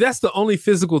feel like if that's the only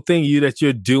physical thing that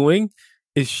you're doing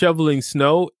is shoveling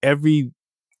snow every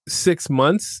 6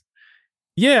 months,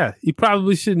 you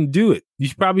probably shouldn't do it. You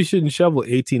probably shouldn't shovel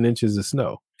 18 inches of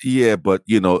snow. Yeah, but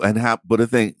but the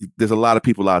thing, there's a lot of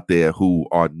people out there who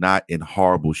are not in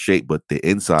horrible shape, but their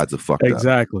insides are fucked up.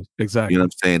 Exactly. You know what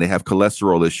I'm saying? They have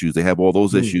cholesterol issues. They have all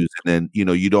those issues, and then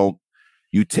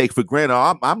you take for granted.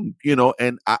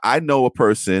 And I know a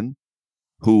person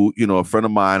who, a friend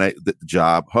of mine at the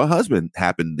job. Her husband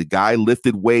happened. The guy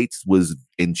lifted weights, was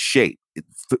in shape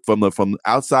from the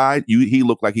outside. He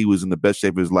looked like he was in the best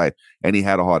shape of his life, and he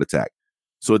had a heart attack.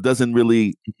 So it doesn't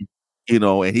really.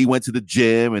 And he went to the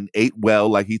gym and ate well,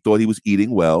 like he thought he was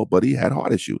eating well, but he had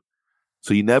heart issue.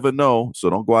 So you never know. So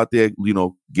don't go out there,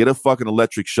 get a fucking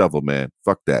electric shovel, man.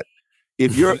 Fuck that.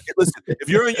 If you're in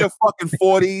your fucking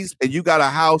 40s and you got a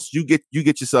house, you get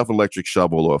yourself an electric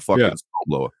shovel or a fucking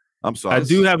snowblower. I'm sorry. I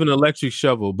do have an electric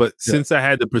shovel, but since I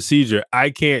had the procedure,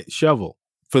 I can't shovel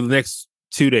for the next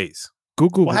 2 days.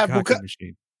 Google Bukkake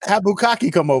machine. Have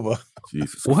Bukkake come over.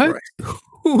 Jesus what? Christ.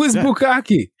 Who is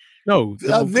Bukkake? No,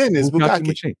 Vin is Bukkake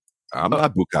machine. I'm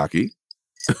not Bukkake.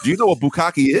 Do you know what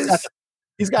Bukkake is?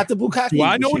 He's got the Bukkake. Do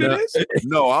I know what it is?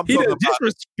 No, I'm talking about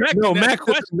disrespect. No, Mac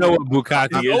doesn't know what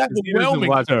Bukkake is.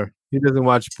 He doesn't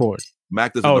watch porn.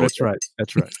 Mac doesn't know. That's right.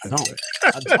 That's right.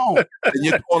 I don't. And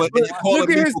you're calling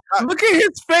look at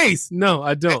his face. No,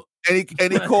 I don't. And he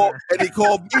called me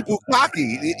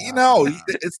Bukkake.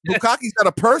 It's Bukkake's not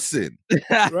a person.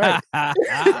 Right.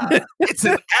 It's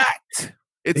an act.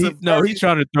 He's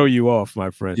trying to throw you off,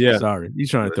 my friend. Yeah. Sorry. He's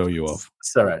trying to throw you off.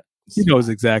 It's all right. He knows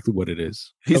exactly what it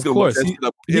is. Of course.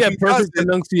 He had perfect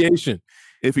pronunciation.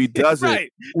 If he doesn't,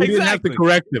 right. We didn't have to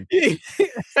correct him.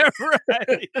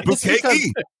 Right.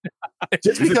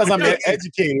 Just because I'm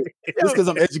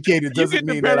educated doesn't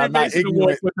mean that I'm not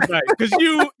ignorant. Because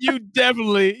you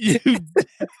definitely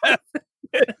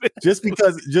just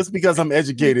because I'm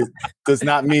educated does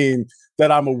not mean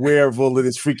that I'm aware of all of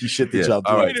this freaky shit that y'all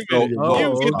do. All right,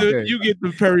 you get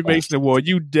the Perry Mason Award.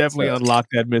 You definitely unlocked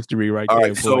that mystery right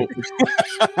there. Right, so,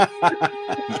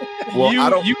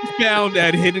 you found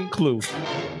that hidden clue.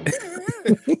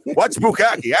 What's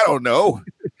Bukkake? I don't know.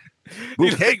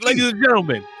 Bukkake, ladies and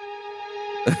gentlemen.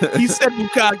 He said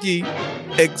Bukkake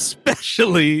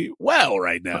especially well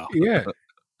right now. Yeah.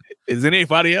 Is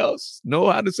anybody else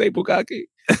know how to say Bukkake?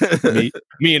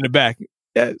 me in the back.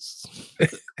 Yes.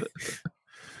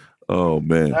 Oh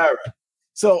man. All right.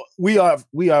 So we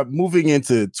are moving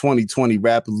into 2020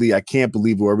 rapidly. I can't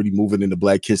believe we're already moving into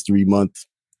Black History Month.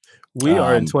 We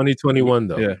are in 2021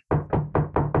 though. Yeah.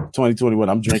 2021.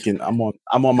 I'm drinking. I'm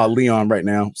on my Leon right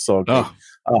now. So okay.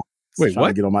 Wait,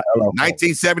 what? Get on my LL.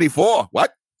 1974.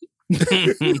 What? Why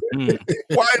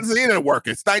is the internet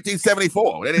working? It's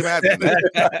 1974. They didn't have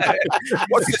that.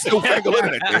 What's this newfangled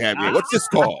internet they have here? What's this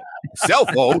called? Cell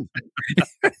phone?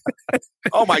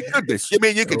 Oh my goodness! You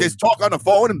mean you can just talk on the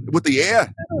phone with the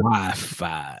air?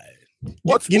 Wi-Fi.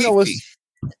 What's you know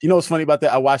what's funny about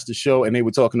that? I watched the show and they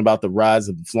were talking about the rise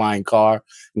of the flying car. It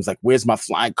was like, "Where's my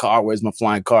flying car? Where's my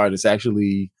flying car?" And it's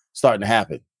actually starting to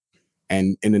happen.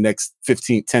 And in the next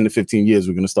 10 to 15 years,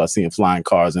 we're going to start seeing flying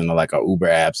cars in like our Uber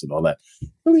apps and all that.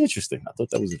 Really interesting. I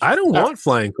thought that was interesting. I don't want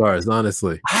flying cars,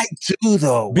 honestly. I do,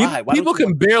 though. Why? People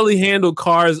can barely handle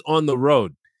cars on the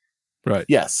road. Right.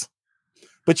 Yes.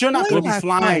 But you're not going to be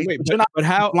flying. But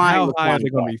how high are they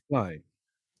going to be flying?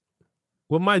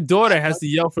 Well, my daughter has to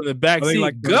yell from the back seat,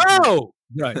 like, go!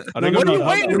 Right. What are you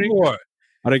waiting for?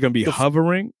 Are they going to be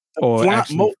hovering or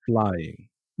actually flying?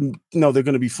 No, they're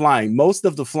going to be flying. Most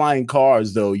of the flying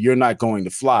cars, though, you're not going to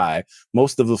fly.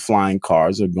 Most of the flying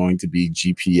cars are going to be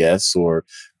GPS or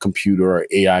computer or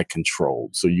AI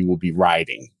controlled. So you will be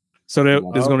riding. So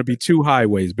there's going to be two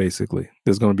highways, basically.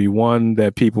 There's going to be one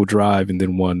that people drive and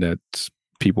then one that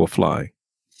people are flying.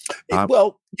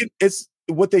 Well, it's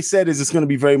what they said is it's going to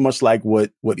be very much like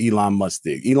what Elon Musk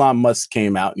did. Elon Musk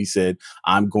came out and he said,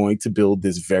 I'm going to build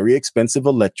this very expensive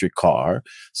electric car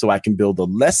so I can build a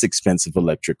less expensive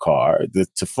electric car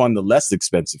to fund the less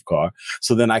expensive car.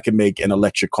 So then I can make an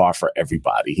electric car for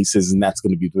everybody. He says, and that's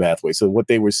going to be the pathway. So what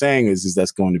they were saying is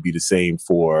that's going to be the same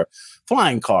for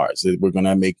flying cars. We're going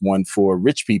to make one for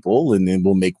rich people and then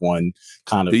we'll make one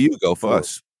kind of. There you go for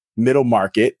us. Middle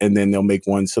market, and then they'll make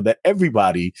one so that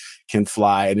everybody can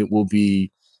fly, and it will be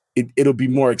it'll be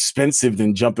more expensive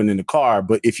than jumping in the car.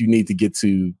 But if you need to get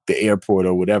to the airport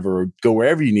or whatever, or go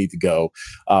wherever you need to go,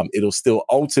 it'll still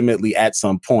ultimately at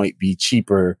some point be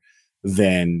cheaper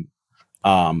than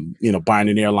buying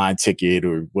an airline ticket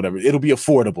or whatever. It'll be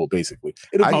affordable, basically.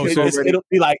 It'll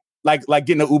be like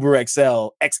getting an Uber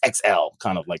XXL,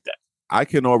 kind of like that. I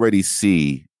can already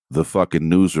see the fucking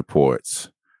news reports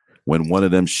when one of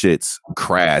them shits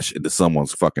crash into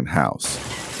someone's fucking house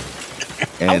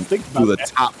and through the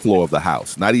top floor of the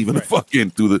house, not even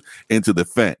fucking into the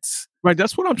fence. Right.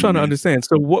 That's what I'm trying to understand.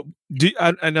 So what do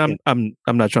I'm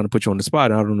not trying to put you on the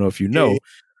spot. I don't know if you know,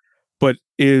 but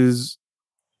is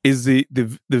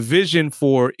the vision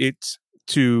for it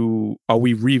to, are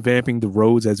we revamping the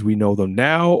roads as we know them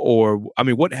now? Or, I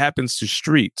mean, what happens to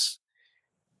streets?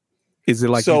 Is it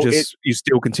like you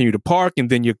still continue to park and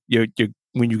then you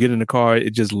when you get in the car,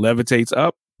 it just levitates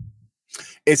up?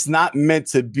 It's not meant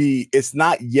to be. It's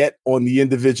not yet on the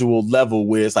individual level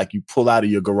where it's like you pull out of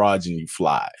your garage and you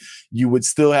fly. You would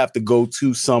still have to go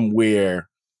to somewhere.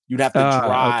 You'd have to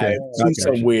drive to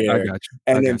somewhere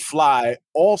and then fly.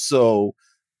 Also,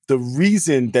 the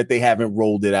reason that they haven't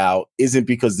rolled it out isn't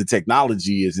because the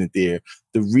technology isn't there.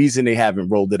 The reason they haven't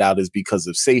rolled it out is because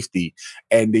of safety.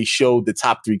 And they showed the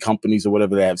top 3 companies or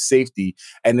whatever that have safety.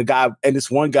 And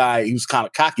this one guy, he was kind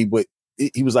of cocky, but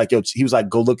he was like,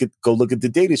 go look at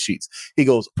the data sheets. He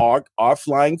goes, our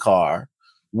flying car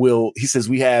he says,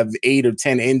 we have 8 or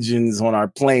 10 engines on our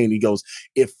plane. He goes,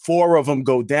 if 4 of them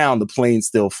go down, the plane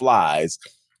still flies.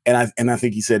 And I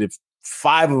think he said, if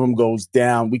 5 of them goes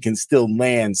down, we can still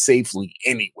land safely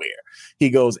anywhere. He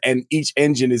goes, and each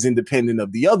engine is independent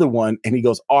of the other one. And he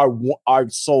goes, our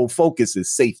sole focus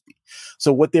is safety.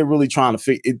 So what they're really trying to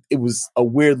figure, it was a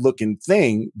weird looking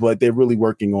thing, but they're really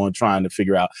working on trying to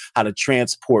figure out how to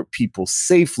transport people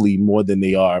safely more than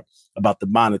they are about the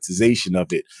monetization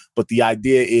of it. But the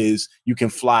idea is you can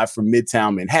fly from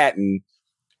Midtown Manhattan.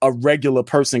 A regular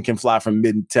person can fly from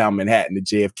Midtown Manhattan to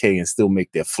JFK and still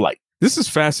make their flight. This is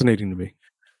fascinating to me.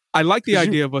 I like the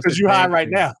idea of us. Because you're high right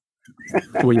now.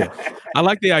 Well, yeah. I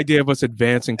like the idea of us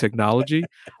advancing technology.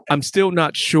 I'm still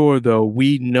not sure, though,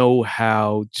 we know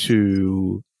how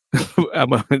to.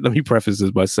 Let me preface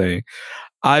this by saying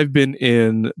I've been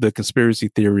in the conspiracy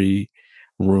theory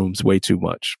rooms way too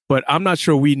much, but I'm not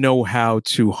sure we know how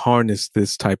to harness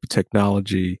this type of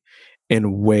technology in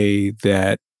a way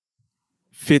that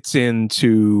fits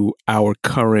into our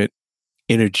current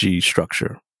energy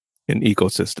structure and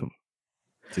ecosystem.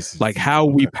 Like, how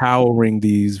are we powering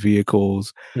these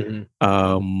vehicles?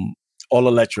 All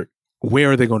electric.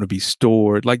 Where are they going to be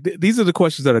stored? Like, these are the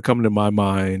questions that are coming to my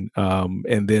mind.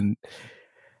 And then,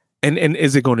 and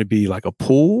is it going to be like a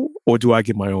pool, or do I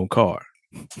get my own car?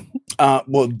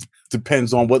 Well,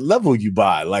 depends on what level you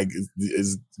buy. Like,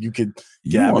 you could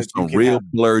get some real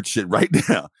blurred shit right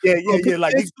now. Yeah.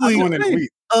 Like,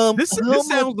 This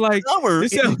sounds like but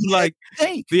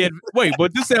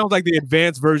this sounds like the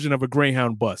advanced version of a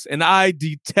Greyhound bus, and I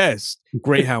detest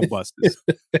Greyhound buses.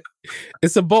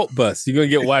 It's a Bolt bus. You're gonna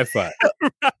get Wi-Fi.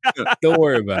 Don't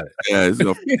worry about it. Yeah, I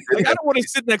don't want to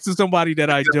sit next to somebody that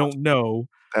I don't know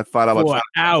that for an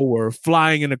hour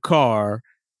flying in a car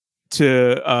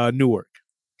to Newark.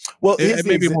 Well,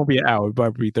 maybe it won't be an hour, it'll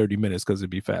probably be 30 minutes because it'd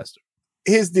be faster.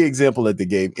 Here's the example that they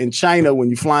gave. In China, when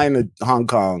you fly into Hong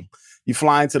Kong, you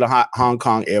fly into the Hong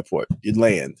Kong airport, you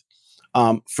land.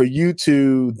 For you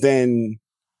to then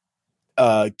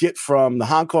get from the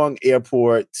Hong Kong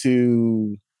airport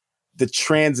to the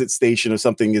transit station or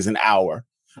something is an hour.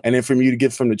 And then from you to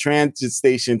get from the transit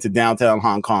station to downtown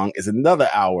Hong Kong is another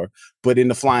hour. But in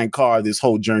the flying car, this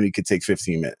whole journey could take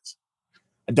 15 minutes.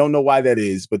 I don't know why that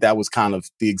is, but that was kind of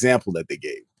the example that they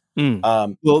gave.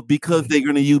 Well, because they're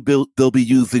going to they'll be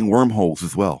using wormholes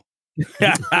as well. You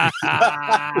have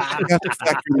to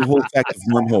factor in the whole fact of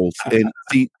wormholes, and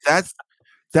see that's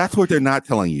what they're not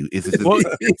telling you. First of all,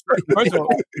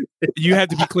 you have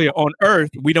to be clear. On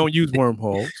Earth, we don't use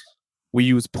wormholes; we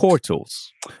use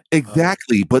portals.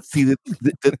 Exactly, but see, the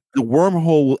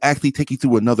wormhole will actually take you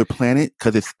to another planet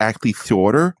because it's actually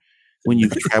shorter when you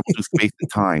travel through space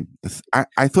and time.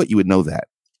 I thought you would know that.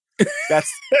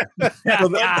 That's I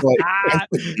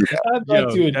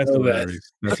thought you would know that.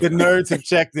 The nerds have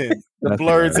checked in. The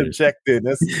blurs have checked in.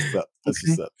 That's what's up. That's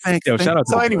what's up. Thanks. Yo, shout out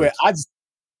to anyway,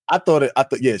 I thought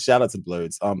shout out to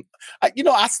Blurs.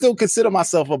 I still consider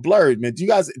myself a Blurred, man. Do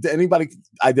anybody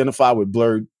identify with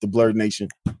Blurred, the Blurred Nation?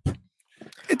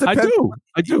 I do.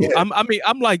 Yeah.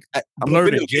 I'm like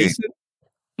Blurred adjacent.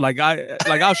 Like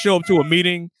I'll show up to a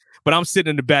meeting, but I'm sitting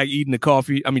in the back eating the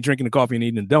coffee. Drinking the coffee and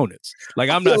eating the donuts. Like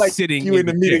I'm not like sitting in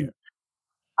the meeting. Chair.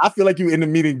 I feel like you in the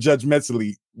meeting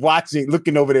judgmentally,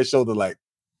 looking over their shoulder, like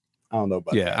I don't know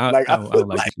about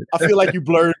that. I feel like you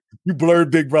blurred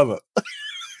Big Brother.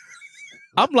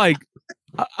 I'm like,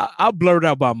 I'll blurt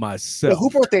out by myself. Who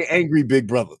brought their angry Big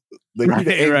Brother?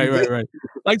 Right.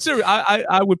 Like seriously,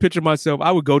 I would picture myself.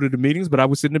 I would go to the meetings, but I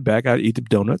would sit in the back. I'd eat the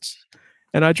donuts,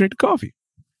 and I'd drink the coffee.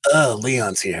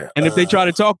 Leon's here. And if they try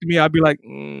to talk to me, I'd be like,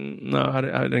 no, I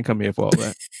didn't come here for all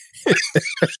that.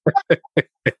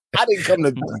 I didn't come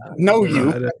to know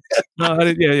you. No, I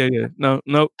didn't. Yeah.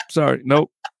 No, sorry.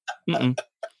 Nope. Mm-mm.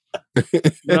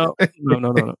 No.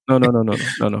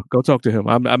 Go talk to him.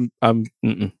 I'm.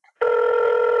 Mm-mm.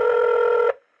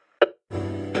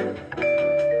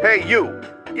 Hey, you.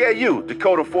 Yeah, you,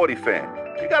 Dakota 40 fan.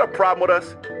 You got a problem with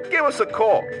us? Give us a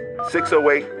call.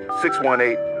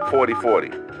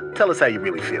 608-618-4040. Tell us how you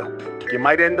really feel. You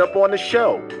might end up on the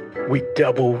show. We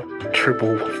double,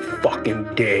 triple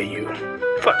fucking dare you.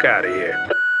 Fuck out of here.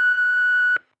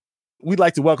 We'd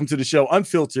like to welcome to the show,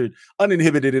 unfiltered,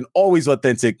 uninhibited, and always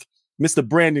authentic, Mr.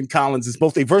 Brandon Collins is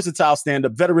both a versatile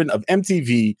stand-up veteran of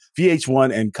MTV,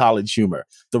 VH1, and College Humor.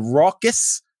 The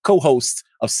raucous co-host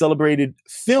of celebrated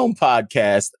film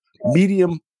podcast,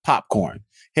 Medium Popcorn.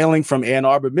 Hailing from Ann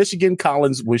Arbor, Michigan,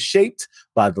 Collins was shaped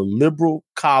by the liberal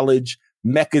college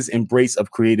Mecca's embrace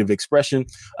of creative expression.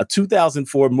 A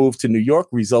 2004 move to New York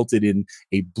resulted in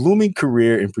a blooming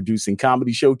career in producing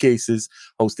comedy showcases,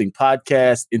 hosting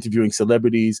podcasts, interviewing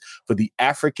celebrities for the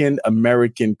African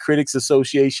American Critics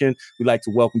Association. We'd like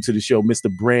to welcome to the show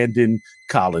Mr. Brandon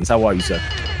Collins. How are you, sir?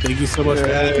 Thank you so much for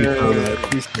having me. I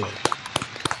appreciate it.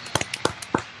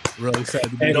 Really excited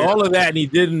to be here. All of that, and he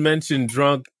didn't mention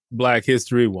Drunk Black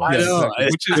History Month. I know,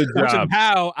 which is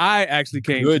how I actually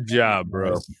came. Good job,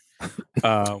 bro.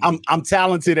 I'm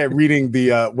talented at reading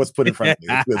the what's put in front of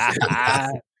me.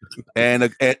 and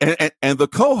the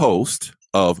co-host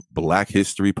of Black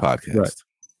History Podcast. Right.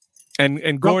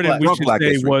 And Gordon, we should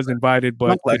say, was invited,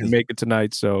 but couldn't make it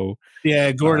tonight. So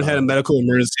yeah, Gordon had a medical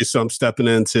emergency, so I'm stepping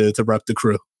in to rep the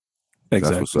crew.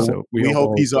 Exactly. So we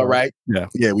hope he's all right. Yeah.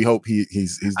 We hope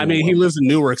he's. I mean, he lives in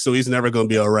Newark, so he's never going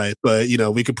to be all right. But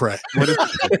we could pray.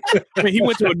 He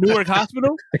went to a Newark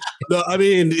hospital. No, I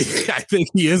mean, I think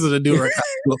he is in a Newark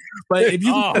hospital. But if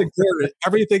you compare it,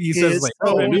 everything he says is like,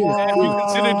 we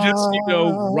consider just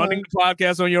running the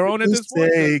podcast on your own at this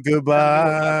point. Say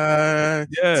goodbye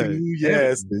to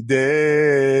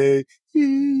yesterday.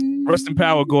 Rest in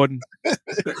power, Gordon.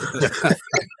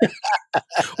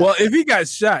 Well, if he got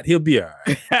shot, he'll be all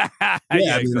right.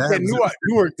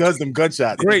 Newark does them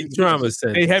gunshots. Great trauma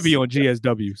center. They heavy on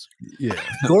GSWs. Yeah.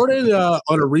 Gordon,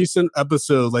 on a recent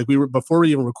episode, before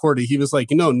we even recorded, he was like,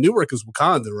 Newark is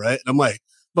Wakanda, right? And I'm like,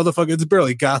 motherfucker, it's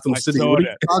barely Gotham City. What are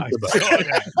you talking about?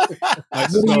 I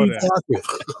saw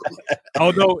that.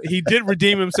 Although he did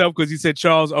redeem himself because he said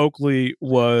Charles Oakley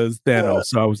was Thanos.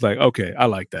 So I was like, okay, I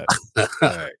like that. All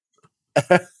right.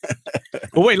 But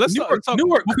wait, let's Newark, talk.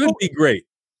 Newark could be great.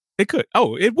 It could.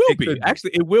 Oh, it will be.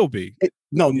 Actually, it will be.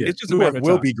 It's just Newark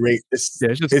will be great. It's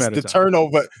just the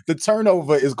turnover. The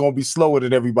turnover is going to be slower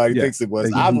than everybody thinks it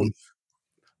was.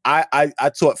 I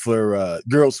taught for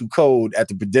Girls Who Code at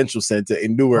the Prudential Center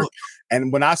in Newark.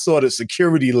 And when I saw the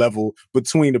security level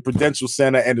between the Prudential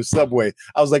Center and the subway,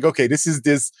 I was like, okay, this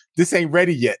ain't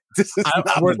ready yet. This is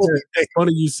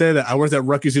funny you say that. I worked at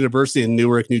Rutgers University in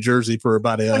Newark, New Jersey for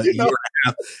about a year and a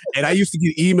half. And I used to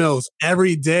get emails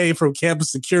every day from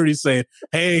campus security saying,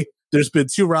 hey, there's been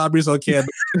 2 robberies on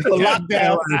campus.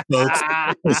 Lockdown, folks.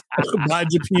 Mind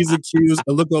your P's and Q's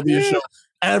and look over your shoulder.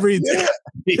 Every day.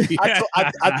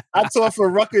 I taught for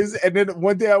Rutgers, and then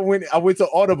one day I went to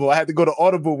Audible. I had to go to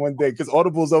Audible one day because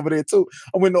Audible's over there too.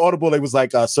 I went to Audible. They was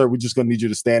like, sir, we're just gonna need you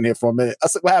to stand here for a minute. I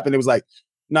said, what happened? It was like,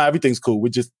 nah, everything's cool.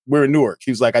 We're in Newark.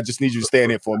 He was like, I just need you to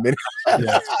stand here for a minute.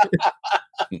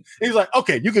 He was like,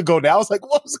 okay, you can go now. I was like,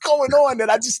 what's going on?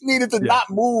 That I just needed to not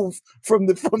move from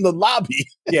the lobby.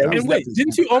 Yeah. And wait,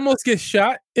 didn't you almost get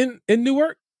shot in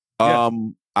Newark? I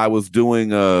was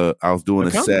doing a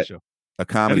set. Show. A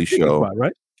comedy show, spot,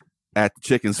 right? At the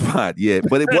chicken spot, yeah,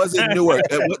 but it wasn't Newark.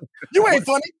 You ain't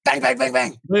funny. Bang, bang, bang,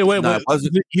 bang. Wait. Was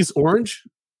it East Orange?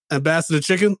 Ambassador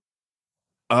Chicken?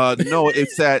 No,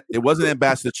 it wasn't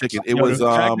Ambassador Chicken. It was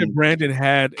Brandon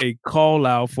had a call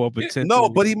out for potential. No,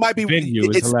 but he might be.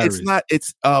 Venue. It's not.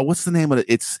 It's what's the name of it?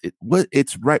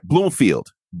 It's right.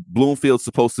 Bloomfield. Bloomfield's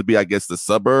supposed to be, I guess, the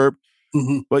suburb.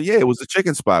 Mm-hmm. But yeah, it was the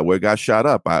chicken spot where it got shot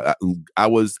up. I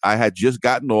had just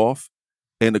gotten off.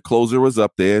 And the closer was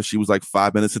up there. She was like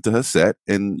 5 minutes into her set.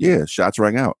 And yeah, shots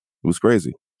rang out. It was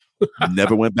crazy.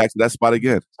 Never went back to that spot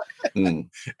again.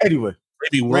 Anyway,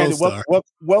 Brandon,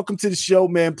 welcome to the show,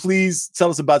 man. Please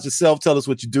tell us about yourself. Tell us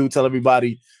what you do. Tell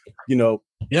everybody,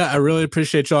 Yeah, I really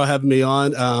appreciate y'all having me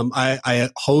on. I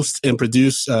host and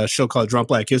produce a show called Drunk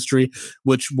Black History,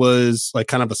 which was like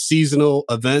kind of a seasonal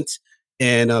event.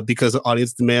 And because of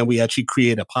audience demand, we actually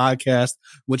create a podcast,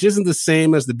 which isn't the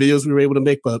same as the videos we were able to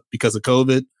make, but because of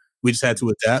COVID, we just had to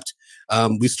adapt.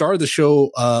 We started the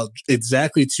show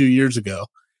exactly 2 years ago.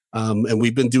 And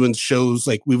we've been doing shows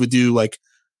like we would do like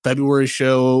February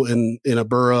show in a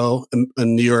borough in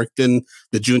New York. Then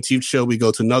the Juneteenth show, we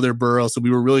go to another borough. So we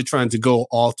were really trying to go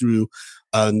all through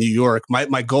New York.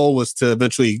 My goal was to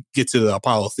eventually get to the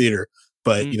Apollo Theater.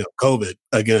 But, COVID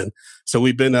again. So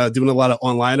we've been doing a lot of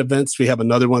online events. We have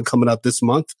another one coming up this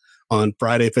month on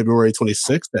Friday, February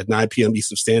 26th at 9 p.m.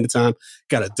 Eastern Standard Time.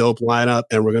 Got a dope lineup.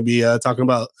 And we're going to be talking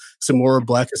about some more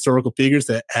Black historical figures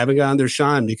that haven't gotten their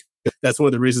shine. Because that's one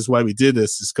of the reasons why we did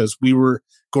this is because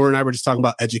Gore and I were just talking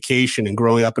about education and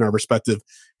growing up in our respective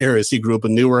areas. He grew up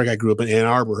in Newark. I grew up in Ann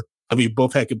Arbor. And we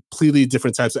both had completely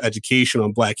different types of education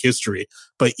on Black history.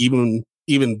 But even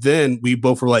then, we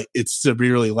both were like, it's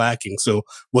severely lacking. So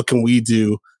what can we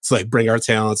do to like bring our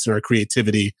talents and our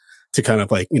creativity to kind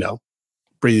of like,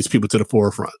 bring these people to the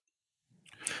forefront?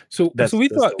 So we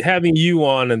thought having you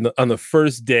on the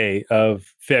first day of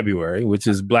February, which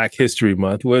is Black History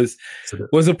Month, was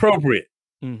appropriate.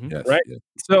 Mm-hmm. Yes, right? yes.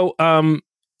 So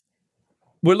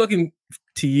we're looking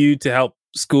to you to help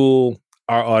school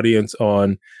our audience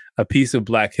on a piece of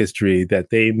Black history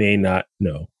that they may not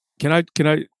know. Can I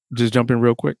just jump in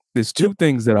real quick? There's 2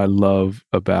 things that I love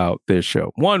about this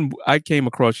show. One, I came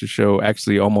across the show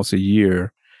actually almost a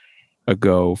year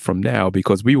ago from now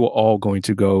because we were all going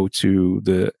to go to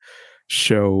the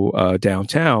show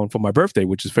downtown for my birthday,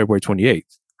 which is February 28th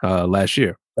last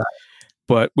year.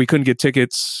 But we couldn't get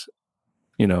tickets,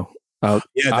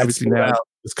 obviously now.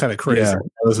 It's kind of crazy.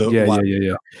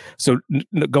 Yeah. So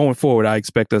going forward, I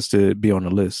expect us to be on the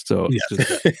list. So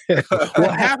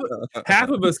well, half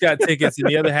of us got tickets, and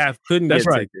the other half couldn't. That's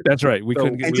get right. tickets. That's right. We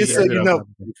couldn't get. And just so you know,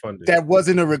 that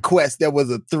wasn't a request. That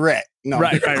was a threat. No.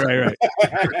 Right. The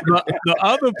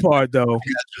other part, though,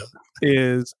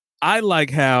 is I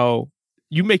like how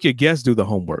you make your guests do the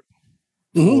homework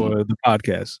for the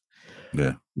podcast.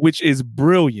 Yeah, which is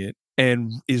brilliant.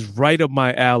 And is right up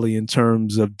my alley in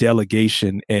terms of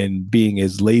delegation and being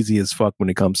as lazy as fuck when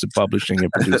it comes to publishing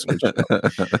and producing.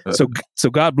 So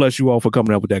God bless you all for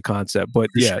coming up with that concept. But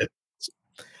yeah,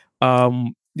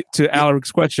 to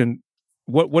Alaric's question,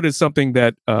 what is something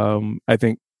that I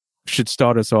think should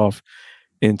start us off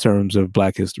in terms of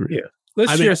Black history? Yeah,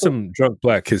 let's share some drunk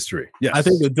Black history. Yeah, I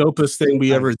think the dopest thing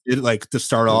we ever did, like to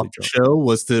start off the show,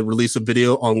 was to release a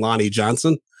video on Lonnie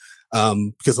Johnson.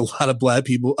 Because a lot of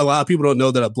people don't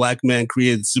know that a Black man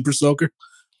created Super Soaker,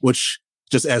 which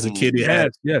just as a kid,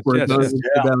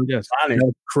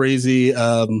 crazy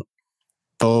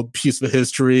piece of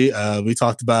history. We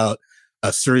talked about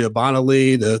Surya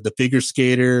Bonali, the figure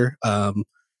skater.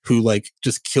 who like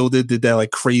just killed it, did that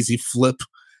like crazy flip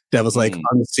that was like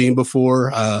unseen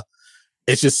before.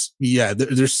 It's just, yeah,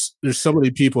 there's so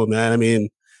many people, man. I mean,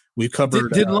 we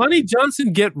covered. Did Lonnie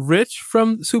Johnson get rich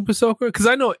from Super Soaker? Because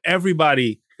I know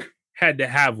everybody had to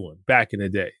have one back in the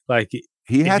day. Like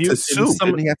he had to sue.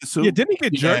 Didn't he have to sue? Yeah, didn't he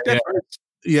get jerked at first?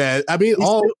 Yeah, I mean,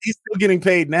 he's still getting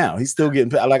paid now. He's still getting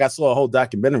paid. Like I saw a whole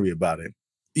documentary about him.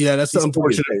 Yeah, that's the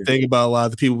unfortunate thing about a lot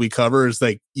of the people we cover is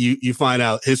like you find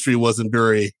out history wasn't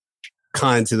very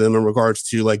kind to them in regards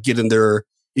to like getting their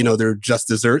their just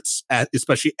desserts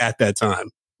especially at that time,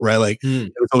 right? Like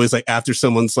it was always like after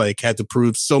someone's like had to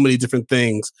prove so many different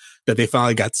things that they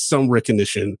finally got some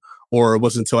recognition, or it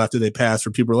wasn't until after they passed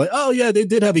where people were like, oh yeah, they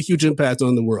did have a huge impact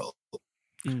on the world.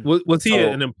 Was he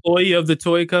an employee of the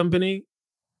toy company?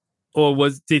 Or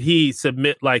did he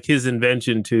submit like his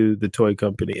invention to the toy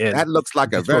company? And that looks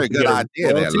like a very good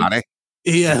idea there, Lonnie.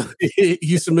 Yeah,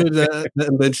 he submitted the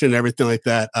invention and everything like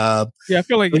that. Yeah, I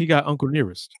feel like he got Uncle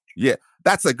Nearest. Yeah,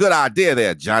 that's a good idea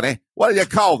there, Johnny. What do you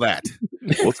call that?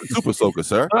 What's a Super Soaker,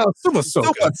 sir? Super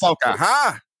Soaker. Super Soaker,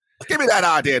 huh? Give me that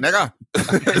idea, nigga.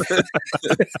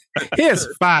 Here's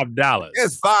 $5.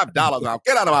 Here's $5. Now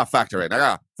get out of my factory,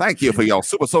 nigga. Thank you for your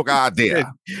Super Soaker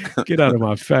idea. Get out of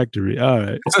my factory. All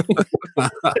right.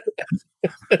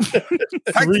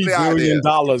 $3 billion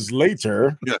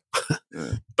later. Yeah.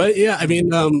 But yeah, I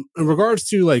mean, in regards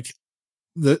to like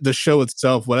the show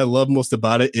itself, what I love most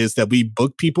about it is that we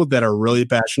book people that are really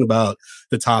passionate about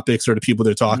the topics or the people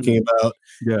they're talking about.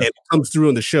 Yeah. And it comes through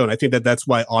in the show. And I think that that's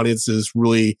why audiences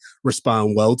really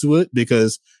respond well to it,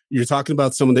 because you're talking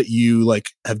about someone that you like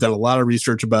have done a lot of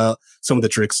research about, someone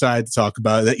that you're excited to talk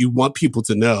about, that you want people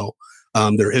to know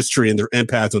their history and their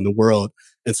impact on the world.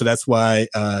 And so that's why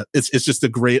it's just a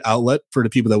great outlet for the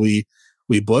people that we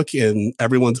book, and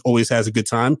everyone always has a good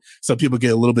time. Some people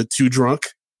get a little bit too drunk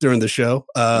during the show.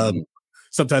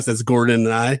 Sometimes that's Gordon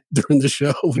and I during the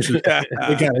show, which is kind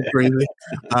of crazy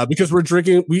because we're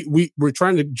drinking. We're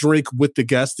trying to drink with the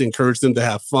guests to encourage them to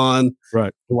have fun,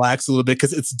 right? Relax a little bit,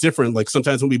 because it's different. Like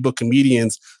sometimes when we book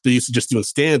comedians, they're used to just doing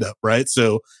stand up, right?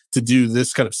 So to do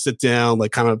this kind of sit down,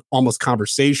 like kind of almost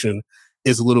conversation,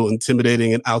 is a little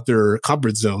intimidating and out their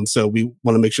comfort zone. So we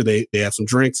want to make sure they have some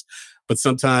drinks. But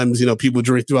sometimes people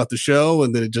drink throughout the show,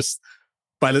 and then it just.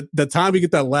 By the time we get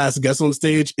that last guest on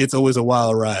stage, it's always a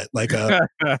wild ride. Like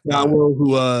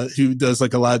Donwell, who does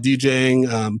like a lot of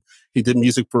DJing. He did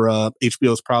music for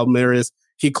HBO's Problem Areas.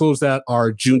 He closed out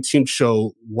our Juneteenth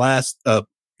show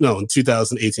in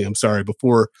 2018. I'm sorry,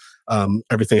 before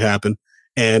everything happened,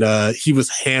 and he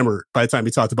was hammered by the time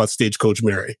he talked about Stagecoach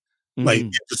Mary. Like,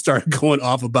 it just started going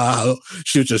off about how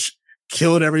she was just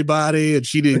killing everybody and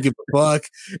she didn't give a fuck.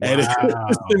 And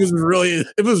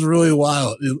it was really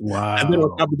wild. Wow. And then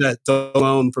on top of that,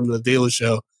 Dawn from the Daily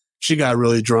Show, she got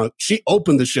really drunk. She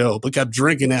opened the show but kept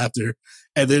drinking after.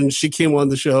 And then she came on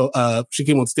the show. She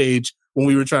came on stage when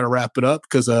we were trying to wrap it up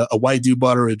because a white dude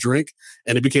bought her a drink,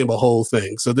 and it became a whole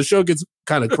thing. So the show gets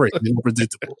kind of crazy and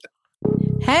unpredictable.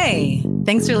 Hey,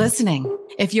 thanks for listening.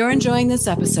 If you're enjoying this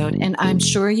episode, and I'm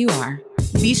sure you are,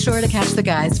 be sure to catch the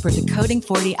guys for Decoding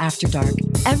 40 After Dark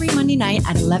every Monday night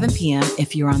at 11 p.m.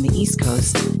 if you're on the East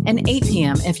Coast and 8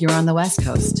 p.m. if you're on the West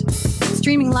Coast.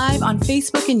 Streaming live on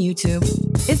Facebook and YouTube.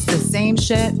 It's the same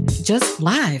shit, just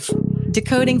live.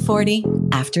 Decoding 40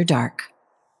 After Dark.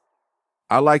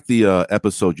 I like the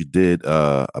episode you did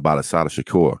about Assata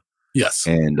Shakur. Yes.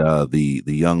 And the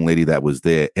young lady that was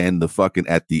there, and the fucking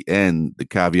at the end, the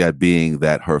caveat being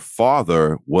that her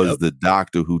father was the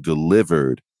doctor who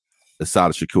delivered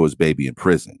Assata Shakur's baby in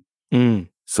prison.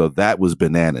 So that was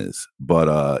bananas.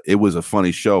 But it was a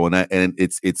funny show, and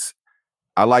it's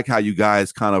I like how you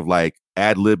guys kind of like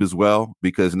ad lib as well,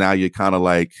 because now you're kind of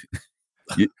like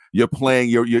you're playing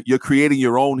you're creating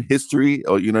your own history,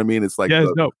 or you know what I mean? It's like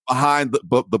behind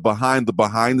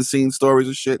the scenes stories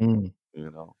and shit. You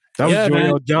know. That was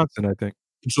Joyelle Johnson, I think.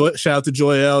 Shout out to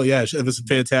Joyelle. Yeah, it was a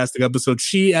fantastic episode.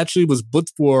 She actually was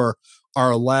booked for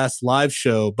our last live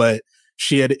show, but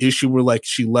she had an issue where like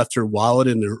she left her wallet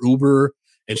in her Uber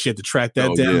and she had to track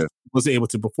that down. Yeah. Wasn't able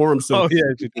to perform. So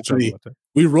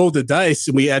we rolled the dice,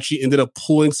 and we actually ended up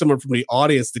pulling someone from the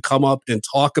audience to come up and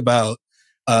talk about,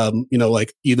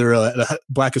 like either a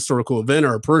Black historical event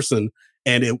or a person.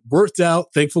 And it worked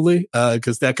out, thankfully,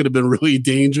 because that could have been really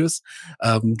dangerous,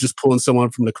 just pulling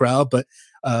someone from the crowd. But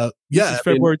this is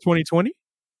February 2020?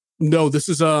 No, this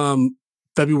is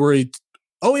February.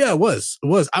 Oh yeah, it was.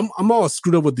 I'm all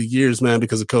screwed up with the years, man,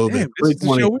 because of COVID. Damn, this is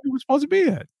the show we were supposed to be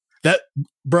at. That,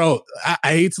 bro,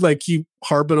 I hate to like keep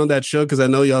harping on that show because I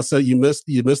know y'all said you missed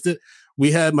it.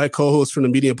 We had my co-host from the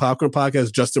Media Popcorn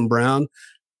podcast, Justin Brown,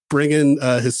 bring in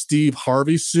his Steve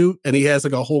Harvey suit, and he has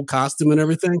like a whole costume and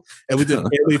everything. And we did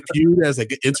Family Feud as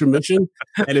like an intermission,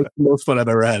 and it was the most fun I've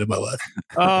ever had in my life.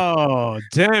 Oh,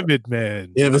 damn it,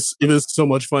 man! It was so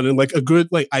much fun and like a good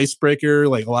like icebreaker,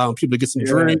 like allowing people to get some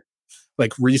drink,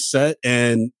 like reset,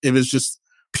 and it was just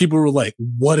people were like,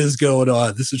 "What is going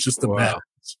on? This is just the best."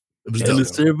 It was the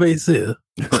survey's here.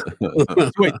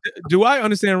 Wait, do I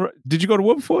understand? Did you go to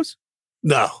Wilberforce?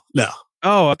 No.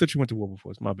 Oh, I thought you went to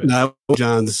Wilberforce. My bad. No,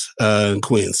 John's in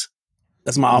Queens.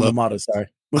 That's my alma mater. Sorry.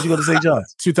 When'd you go to St.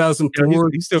 John's?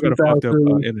 2004. You still got a fucked up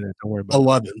internet. Don't worry about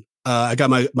 11. I got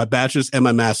my bachelor's and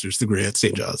my master's degree at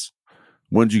St. John's.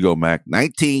 When'd you go, Mac?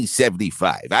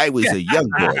 1975. I was a young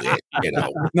boy then, you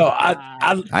know. No,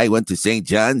 I went to St.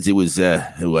 John's. It was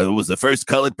the first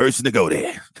colored person to go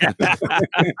there.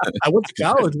 I went to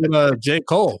college with J.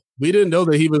 Cole. We didn't know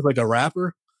that he was like a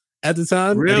rapper at the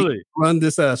time. Really? He run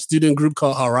this student group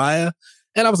called Araya.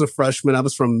 And I was a freshman. I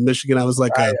was from Michigan. I was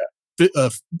like a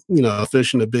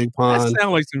fish in a big pond. That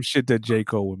sounds like some shit that J.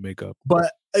 Cole would make up.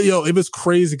 But it was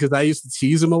crazy because I used to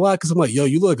tease him a lot because I'm like, yo,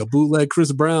 you look like a bootleg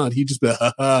Chris Brown. He just be,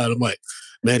 ha ha. And I'm like,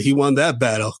 man, he won that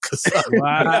battle.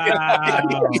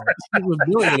 Wow. He's a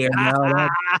millionaire now.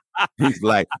 He's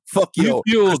like, fuck you,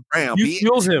 Chris Brown. You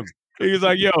fueled him. He was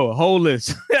like, yo, hold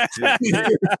this.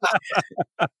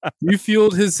 You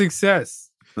fueled his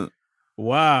success.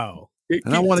 Wow.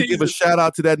 And I want to give a shout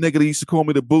out to that nigga that used to call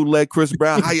me the bootleg Chris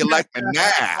Brown. How you like me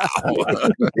now?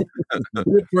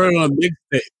 We're on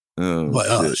mixtape.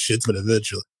 Shit's but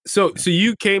eventually. So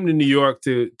you came to New York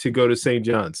to go to St.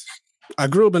 John's. I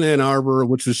grew up in Ann Arbor,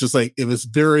 which was just like, it was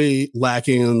very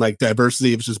lacking in like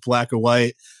diversity. It was just black or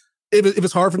white. It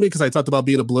was hard for me because I talked about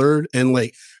being a blurred, and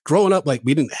like growing up, like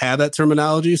we didn't have that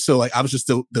terminology. So like I was just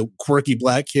the quirky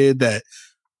black kid that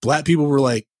black people were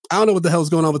like, I don't know what the hell's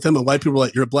going on with him. And white people were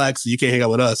like, you're black, so you can't hang out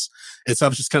with us. And so I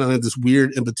was just kind of in this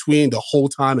weird in between the whole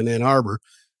time in Ann Arbor.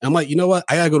 And I'm like, you know what?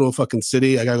 I got to go to a fucking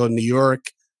city. I got to go to New York,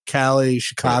 Cali,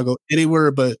 Chicago,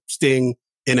 anywhere but staying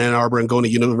in Ann Arbor and going to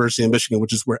University of Michigan,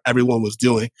 which is where everyone was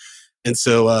doing. And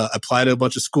so I applied to a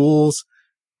bunch of schools.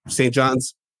 St.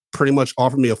 John's pretty much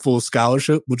offered me a full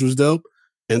scholarship, which was dope.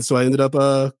 And so I ended up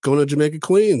going to Jamaica,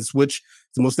 Queens, which is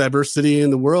the most diverse city in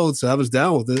the world. So I was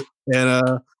down with it.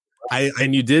 And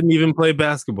and you didn't even play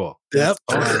basketball. Yep.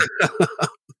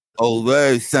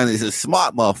 Oh, son is a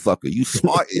smart motherfucker. You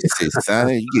smart as shit,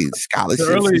 son. You getting scholarships.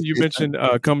 So earlier you mentioned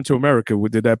coming to America.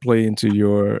 Did that play into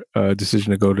your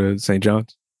decision to go to St.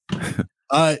 John's?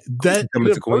 That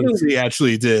really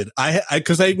actually did. I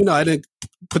didn't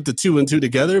put the two and two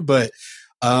together, but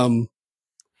I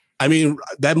mean,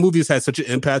 that movie has had such an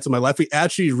impact on my life. We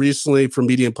actually recently, for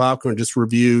Media and Popcorn, just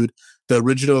reviewed the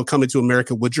original Coming to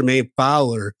America with Jermaine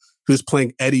Fowler, who's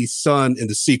playing Eddie's son in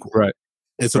the sequel. Right.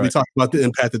 And so we talked about the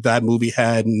impact that movie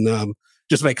had, and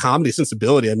just my comedy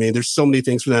sensibility. I mean, there's so many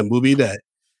things from that movie that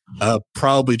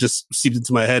probably just seeped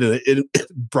into my head, and it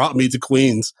brought me to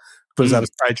Queens because I was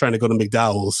probably trying to go to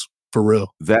McDowell's for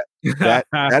real. That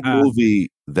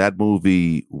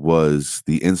movie was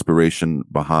the inspiration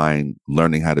behind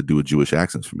learning how to do a Jewish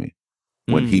accent for me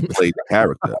when he played the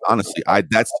character. Honestly,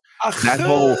 that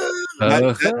whole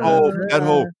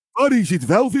Buddy, she's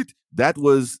velvet. That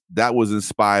was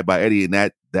inspired by Eddie, and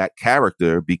that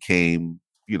character became,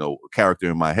 a character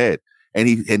in my head. And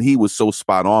he was so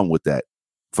spot on with that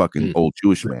fucking old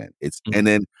Jewish man.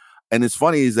 And it's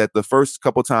funny is that the first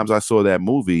couple times I saw that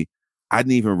movie, I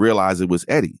didn't even realize it was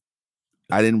Eddie.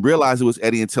 I didn't realize it was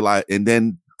Eddie until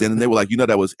then they were like,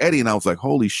 that was Eddie. And I was like,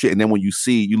 holy shit. And then when you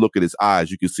look at his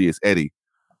eyes, you can see it's Eddie.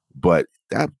 But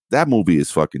that movie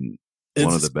is fucking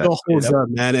one of the best. It holds up,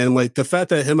 man. And like the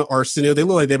fact that him and Arsenio, they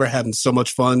look like they were having so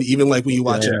much fun. Even like when you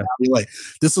watch it, like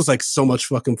this was like so much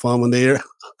fucking fun when they're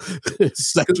they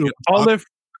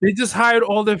just hired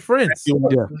all their friends.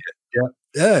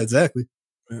 Yeah, exactly.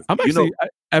 I'm actually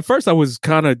at first I was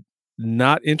kind of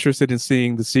not interested in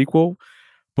seeing the sequel,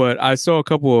 but I saw a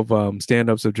couple of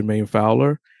stand-ups of Jermaine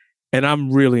Fowler, and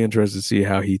I'm really interested to see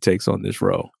how he takes on this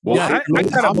role. Well, I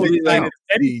kind of believe if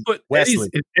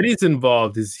Eddie's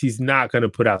involved, he's not going to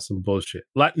put out some bullshit.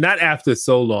 Like, not after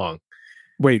so long.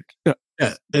 Wait. And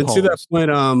to that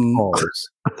point,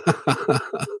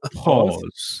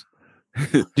 Pause.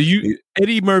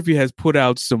 Eddie Murphy has put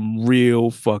out some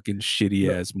real fucking shitty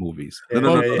ass movies.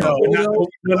 No.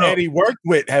 Eddie worked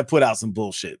with have put out some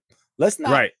bullshit. Let's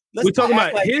not. Right. We're talking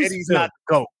about like his. Eddie's not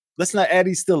the GOAT. Let's not.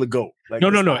 Eddie's still a GOAT. Like,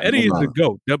 no. Eddie is the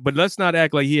GOAT. But let's not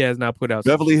act like he has not put out.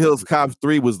 Beverly Hills Cop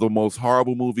 3 was the most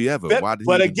horrible movie ever. Why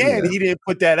did he didn't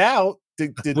put that out.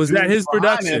 Was that his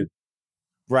production?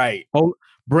 Right. Oh,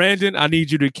 Brandon, I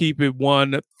need you to keep it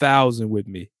 1,000 with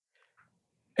me.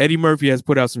 Eddie Murphy has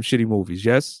put out some shitty movies.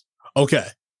 Yes. Okay,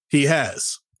 he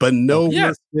has, but no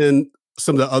worse than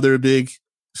some of the other big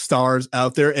stars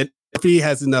out there. And if he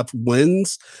has enough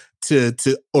wins to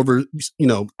over,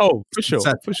 Oh, for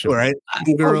sure, right?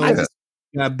 Girls,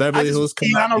 Beverly Hills.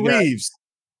 Keanu Reeves.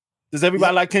 Does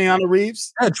everybody like Keanu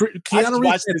Reeves? Yeah, Keanu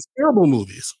Reeves has terrible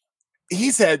movies.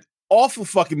 He's had awful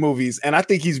fucking movies, and I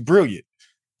think he's brilliant.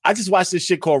 I just watched this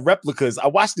shit called Replicas. I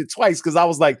watched it twice because I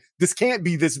was like, this can't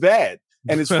be this bad.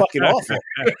 And it's fucking awful.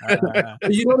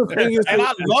 You know the thing is, and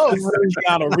I love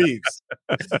Keanu Reeves.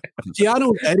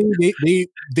 Keanu and Eddie,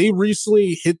 they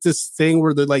recently hit this thing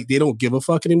where they're like, they don't give a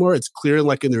fuck anymore. It's clear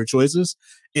like in their choices.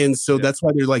 And so that's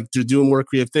why they're doing more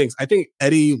creative things. I think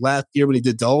Eddie last year when he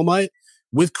did Dolomite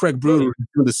with Craig Bruner,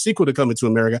 doing the sequel to Coming to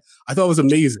America, I thought it was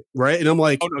amazing, right? And I'm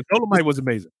like, oh no, Dolomite was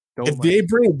amazing. If they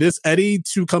bring this Eddie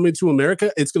to Coming to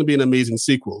America, it's going to be an amazing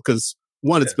sequel because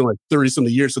one, it's been like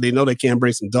 30-something years, so they know they can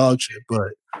bring some dog shit.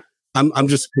 But I'm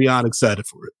just beyond excited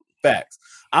for it. Facts.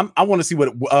 I want to see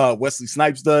what Wesley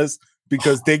Snipes does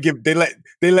because they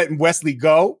letting Wesley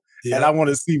go, and I want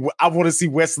to see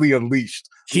Wesley unleashed.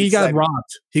 He got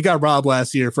robbed. He got robbed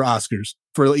last year for Oscars.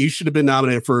 He should have been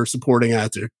nominated for supporting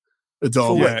actor.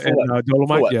 Dolomite.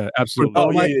 Yeah, absolutely.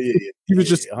 Dolomite, he was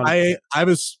just. I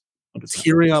was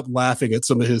tearing up laughing at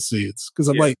some of his scenes because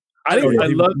I'm like, I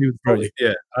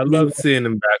love seeing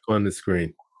him back on the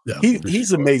screen. Yeah,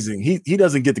 he's amazing. He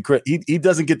doesn't get the credit. He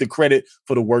doesn't get the credit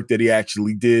for the work that he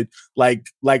actually did. Like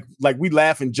we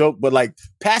laugh and joke, but like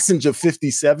Passenger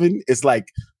 57 is like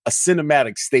a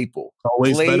cinematic staple.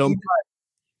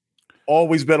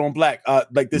 Always bet on black.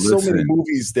 Like there's so many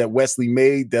movies that Wesley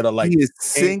made that are like he is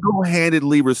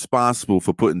single-handedly responsible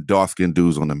for putting dark-skinned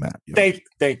dudes on the map. Yo. Thank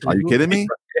you. Are you kidding me?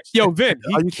 Yo, Vin,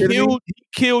 he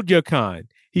killed your kind.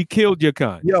 He killed your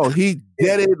kind. Yo, he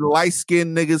deaded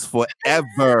light-skinned niggas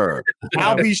forever.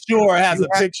 I'll be sure has a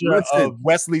picture of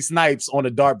Wesley Snipes on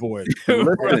a dartboard.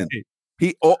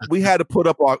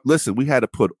 Listen, we had to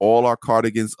put all our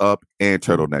cardigans up and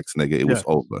turtlenecks, nigga. It was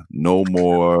over. No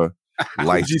more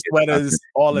light sweaters.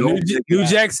 All of New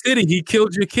Jack City. He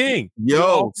killed your king.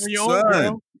 Yo,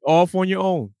 son. Off on your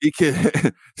own. He can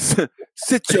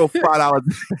sit your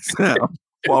 $5 down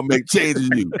while I make changes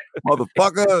you,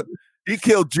 motherfucker. He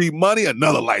killed G Money,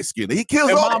 another light skin. He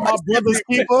kills all my brother's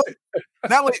people.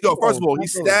 Not only first of all,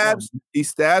 he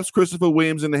stabs Christopher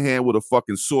Williams in the hand with a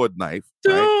fucking sword knife.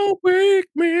 Don't wake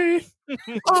me.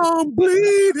 I'm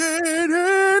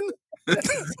bleeding.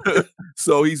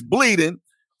 So he's bleeding.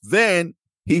 Then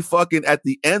he fucking at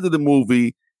the end of the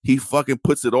movie, he fucking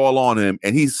puts it all on him,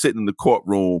 and he's sitting in the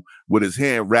courtroom with his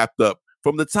hand wrapped up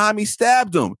from the time he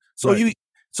stabbed him. So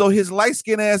So his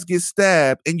light-skinned ass gets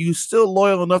stabbed, and you still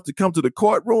loyal enough to come to the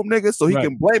courtroom, nigga, so he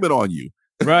can blame it on you.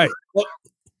 Right. All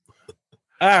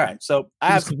right. So I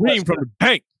have Kareem from the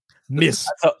bank. Miss.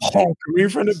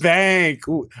 Kareem from the bank.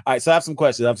 Ooh. All right. So I have some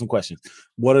questions.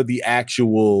 What are the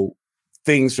actual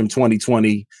things from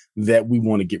 2020 that we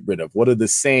want to get rid of? What are the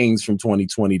sayings from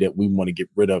 2020 that we want to get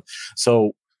rid of?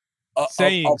 So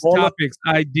sayings, topics,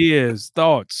 ideas,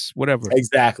 thoughts, whatever.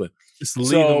 Exactly. Just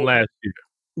leave them last year.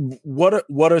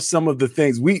 What are some of the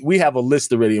things we have a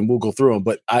list already and we'll go through them,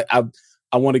 but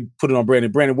I want to put it on Brandon.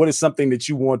 Brandon, what is something that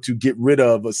you want to get rid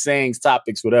of, or sayings,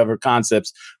 topics, whatever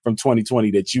concepts from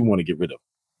 2020 that you want to get rid of?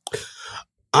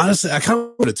 Honestly, I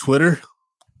come to Twitter.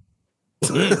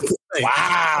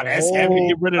 Wow, that's heavy.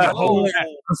 Get rid of the whole.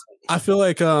 I feel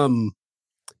like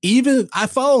even I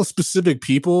follow specific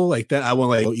people like that I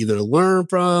want to like either learn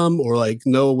from or like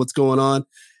know what's going on.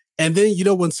 And then,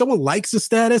 when someone likes a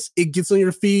status, it gets on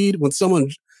your feed. When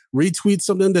someone retweets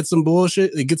something that's some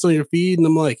bullshit, it gets on your feed. And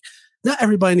I'm like, not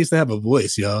everybody needs to have a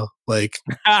voice, y'all. Like,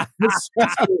 I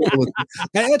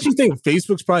actually think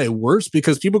Facebook's probably worse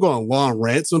because people go on long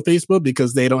rants on Facebook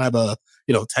because they don't have a,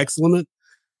 text limit.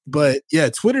 But yeah,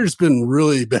 Twitter's been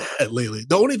really bad lately.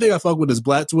 The only thing I fuck with is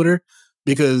Black Twitter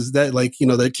because that,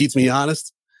 that keeps me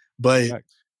honest. But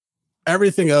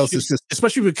everything else is just,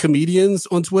 especially with comedians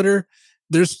on Twitter,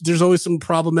 there's always some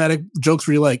problematic jokes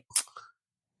where you're like,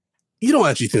 you don't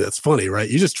actually think that's funny, right?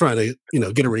 You're just trying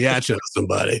to, get a reaction out of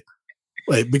somebody,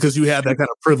 like because you have that kind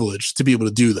of privilege to be able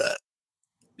to do that.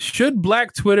 Should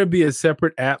Black Twitter be a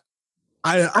separate app?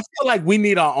 I feel like we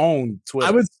need our own Twitter.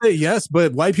 I would say yes,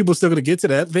 but white people are still going to get to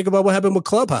that. Think about what happened with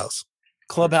Clubhouse.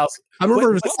 I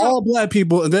remember it was all Black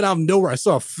people, and then out of nowhere, I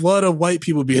saw a flood of white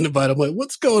people being invited. I'm like,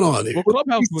 what's going on here? Well,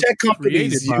 Clubhouse was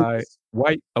created by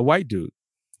a white dude.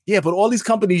 Yeah, but all these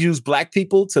companies use Black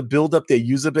people to build up their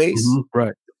user base. Mm-hmm.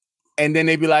 Right. And then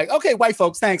they'd be like, okay, white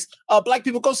folks, thanks. Black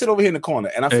people, go sit over here in the corner.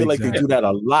 And I feel like they do that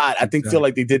a lot. Feel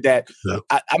like they did that. Yeah.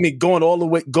 I mean, going all the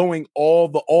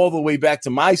way back to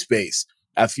MySpace,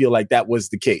 I feel like that was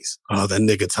the case. Oh, that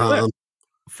nigga Tom.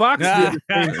 Fox did the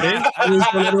same thing. I was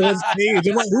on everyone's page.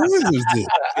 I'm like, who is this dude?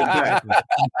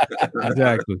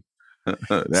 Exactly.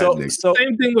 So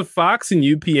same thing with Fox and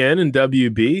UPN and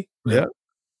WB. Yeah.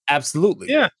 Absolutely.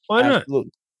 Yeah. Why not?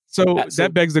 Absolutely. So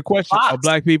that begs the question: Are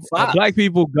black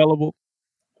people gullible?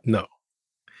 No.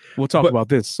 We'll talk about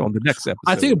this on the next episode.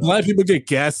 I think black people get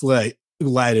gaslighted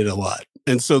a lot,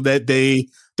 and so that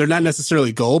they're not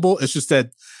necessarily gullible. It's just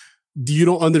that you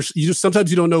don't understand. You just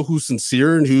sometimes you don't know who's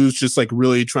sincere and who's just like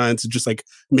really trying to just like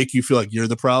make you feel like you're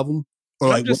the problem. Or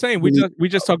I'm like just saying, we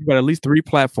just talked about at least 3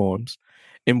 platforms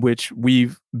in which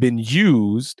we've been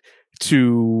used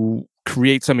to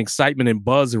create some excitement and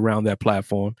buzz around that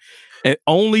platform, and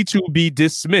only to be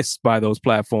dismissed by those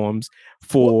platforms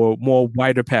for more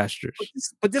wider pastures.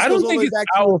 But this I don't think it's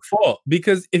our fault,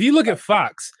 because if you look at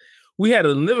Fox, we had A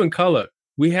Living Color,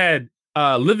 we had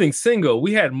Living Single,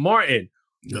 we had Martin,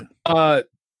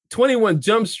 21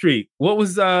 Jump Street. What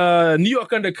was New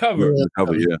York Undercover?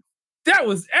 Yeah. That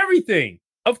was everything.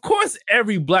 Of course,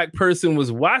 every black person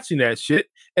was watching that shit.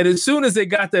 And as soon as they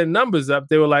got their numbers up,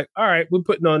 they were like, all right, we're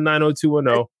putting on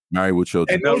 90210. Married with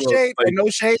Children.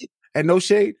 And no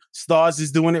shade. Stars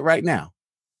is doing it right now.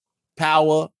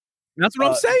 Power. That's what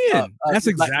I'm saying. That's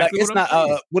exactly it's what not. I'm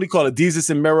saying. What do you call it? Jesus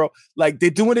and Mero. Like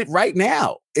they're doing it right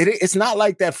now. It's not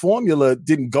like that formula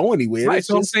didn't go anywhere. Right,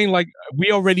 so I'm saying, like,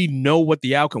 we already know what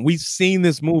the outcome. We've seen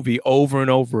this movie over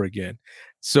and over again.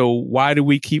 So why do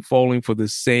we keep falling for the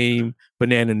same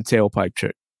banana in the tailpipe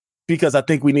trick? Because I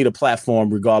think we need a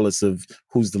platform regardless of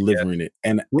who's delivering it.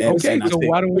 And okay, so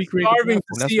why don't we create? Starving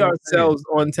to see ourselves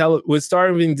on television. We're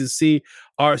starving to see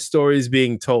our stories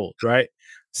being told, right?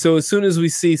 So as soon as we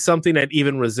see something that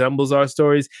even resembles our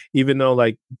stories, even though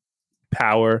like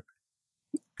Power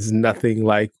is nothing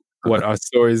like what our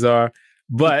stories are,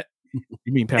 but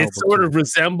you mean Power it sort of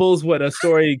resembles what a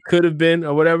story could have been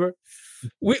or whatever.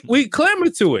 We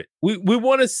clamor to it. We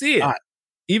want to see it,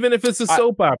 even if it's a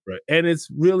soap opera and it's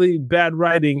really bad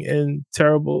writing and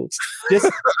terrible.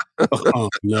 Oh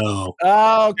no.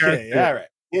 Okay, all right.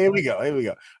 Here we go.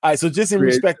 All right. So just in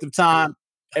respect of time,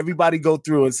 everybody go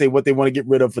through and say what they want to get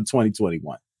rid of for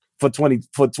 2021, for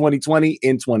 2020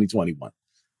 in 2021.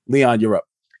 Leon, you're up.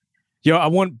 Yo, I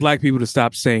want black people to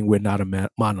stop saying we're not a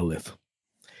monolith.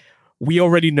 We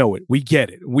already know it. We get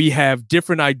it. We have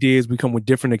different ideas. We come with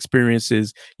different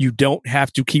experiences. You don't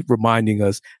have to keep reminding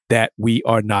us that we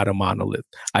are not a monolith.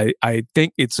 I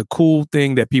think it's a cool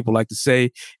thing that people like to say.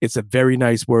 It's a very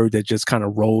nice word that just kind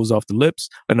of rolls off the lips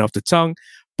and off the tongue,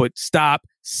 but stop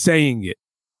saying it.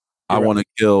 I want to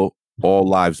kill all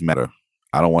lives matter.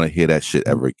 I don't want to hear that shit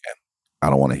ever again.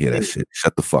 I don't want to hear that shit.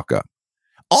 Shut the fuck up.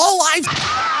 All lives.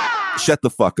 Shut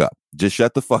the fuck up. Just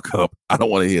shut the fuck up. I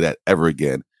don't want to hear that ever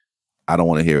again. I don't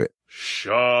want to hear it.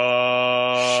 Shut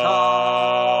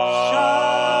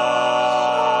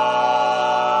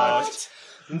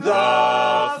the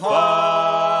fuck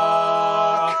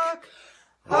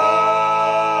up.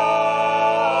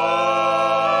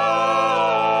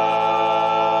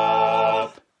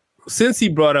 Since he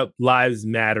brought up lives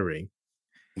mattering,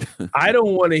 I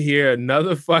don't want to hear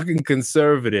another fucking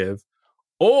conservative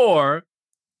or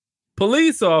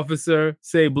police officer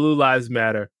say blue lives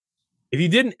matter. If you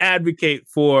didn't advocate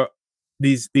for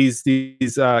these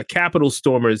Capitol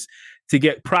stormers to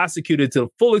get prosecuted to the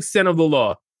full extent of the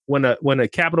law when a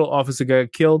Capitol officer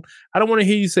got killed, I don't want to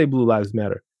hear you say blue lives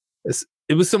matter.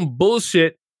 It was some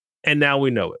bullshit, and now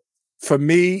we know it. For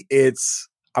me,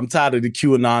 I'm tired of the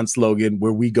QAnon slogan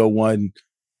where we go one,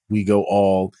 we go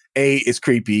all. A, it's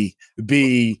creepy.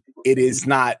 B, it is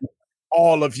not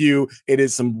all of you. It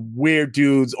is some weird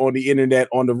dudes on the internet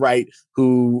on the right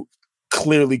who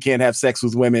clearly can't have sex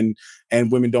with women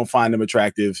and women don't find them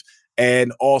attractive.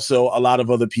 And also a lot of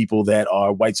other people that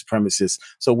are white supremacists.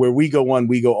 So where we go one,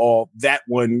 we go all, that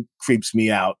one creeps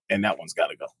me out and that one's got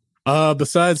to go.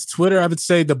 Besides Twitter, I would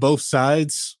say both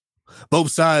sides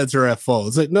are at fault.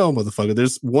 It's like, no, motherfucker,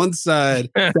 there's one side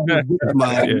that's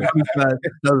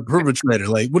the perpetrator.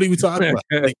 Like, what are you talking about?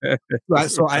 Like,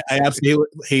 so I absolutely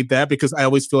hate that because I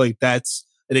always feel like that's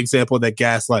an example of that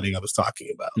gaslighting I was talking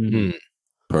about. Mm-hmm.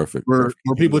 Perfect. Where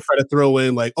people try to throw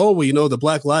in like, oh, well, the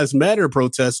Black Lives Matter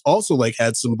protests also like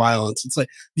had some violence. It's like,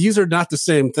 these are not the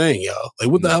same thing, yo. Like,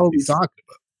 what the hell are we talking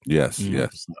about? Yes,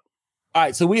 yes. All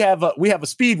right, so we have a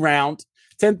speed round.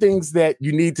 10 things that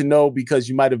you need to know because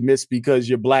you might have missed because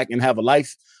you're black and have a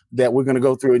life that we're going to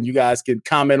go through and you guys can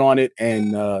comment on it.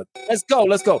 And let's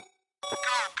go.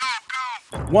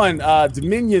 1,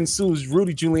 Dominion sues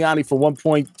Rudy Giuliani for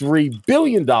 $1.3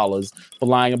 billion for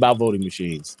lying about voting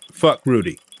machines. Fuck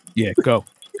Rudy. Yeah, go.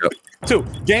 Yep. 2,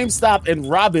 GameStop and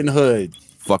Robinhood.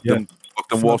 Fuck them Fuck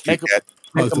them Wall Street cats.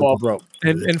 Make them all broke.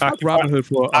 And fuck Robinhood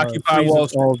for Occupy Wall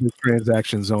Street. all the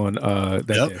transactions on that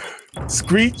day.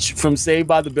 Screech from Saved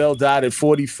by the Bell died at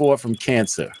 44 from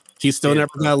cancer. He still never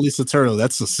got Lisa Turtle.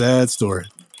 That's a sad story.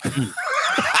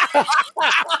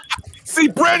 See,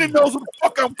 Brandon knows where the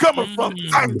fuck I'm coming from.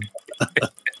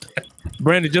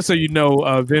 Brandon, just so you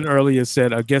know, Vin earlier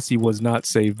said, I guess he was not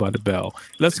saved by the bell.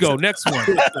 Let's go. Next one.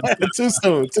 Too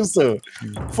soon.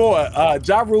 4,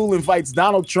 Ja Rule invites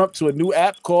Donald Trump to a new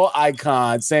app called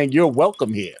Icon, saying you're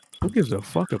welcome here. Who gives a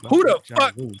fuck about Who the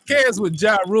fuck cares what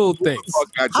Ja Rule thinks?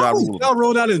 How is Ja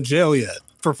Rule not in jail yet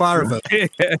for fire vote?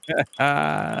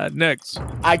 Next.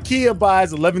 IKEA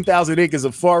buys 11,000 acres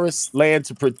of forest land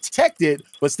to protect it,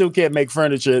 but still can't make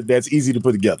furniture that's easy to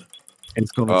put together.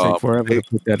 It's going to take forever to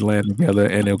put that land together,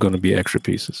 and they're going to be extra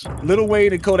pieces. Lil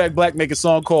Wayne and Kodak Black make a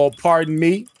song called Pardon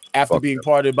Me after being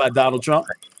pardoned by Donald Trump.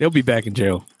 They'll be back in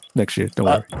jail next year. Don't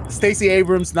worry. Stacey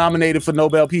Abrams nominated for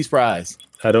Nobel Peace Prize.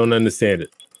 I don't understand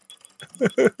it.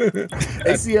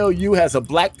 ACLU has a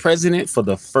black president for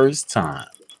the first time.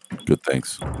 Good,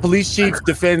 thanks. Police chief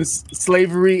defends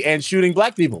slavery and shooting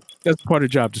black people. That's part of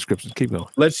job description. Keep going.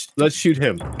 Let's shoot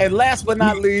him. And last but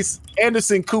not least,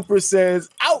 Anderson Cooper says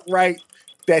outright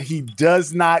that he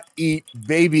does not eat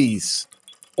babies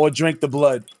or drink the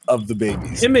blood of the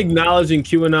babies. Him acknowledging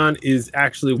QAnon is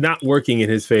actually not working in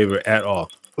his favor at all.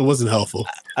 It wasn't helpful.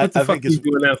 What the fuck are you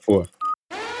doing that for?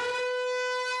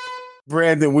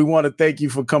 Brandon, we want to thank you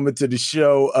for coming to the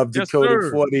show of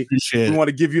Decoding 40. We want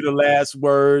to give you the last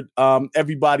word.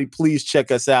 Everybody, please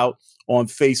check us out on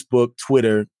Facebook,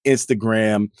 Twitter,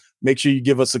 Instagram. Make sure you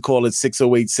give us a call at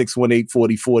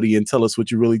 608-618-4040 and tell us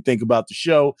what you really think about the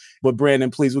show. But Brandon,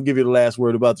 please, we'll give you the last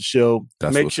word about the show.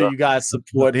 Make sure you guys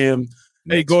support him.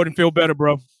 Hey, Gordon, feel better,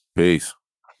 bro. Peace.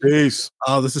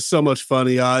 Oh, this is so much fun.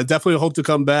 I definitely hope to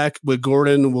come back with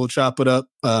Gordon. We'll chop it up.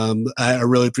 I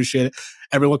really appreciate it.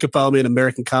 Everyone can follow me at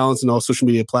American Collins and all social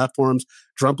media platforms.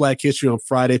 Drunk Black History on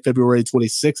Friday, February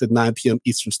 26th at 9 p.m.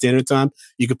 Eastern Standard Time.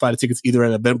 You can buy the tickets either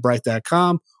at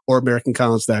eventbrite.com or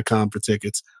AmericanCollins.com for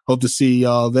tickets. Hope to see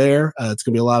y'all there. It's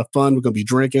going to be a lot of fun. We're going to be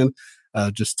drinking,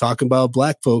 just talking about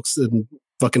black folks and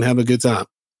fucking having a good time.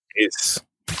 It's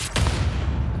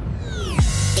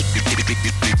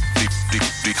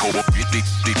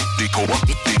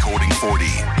Decoding 40.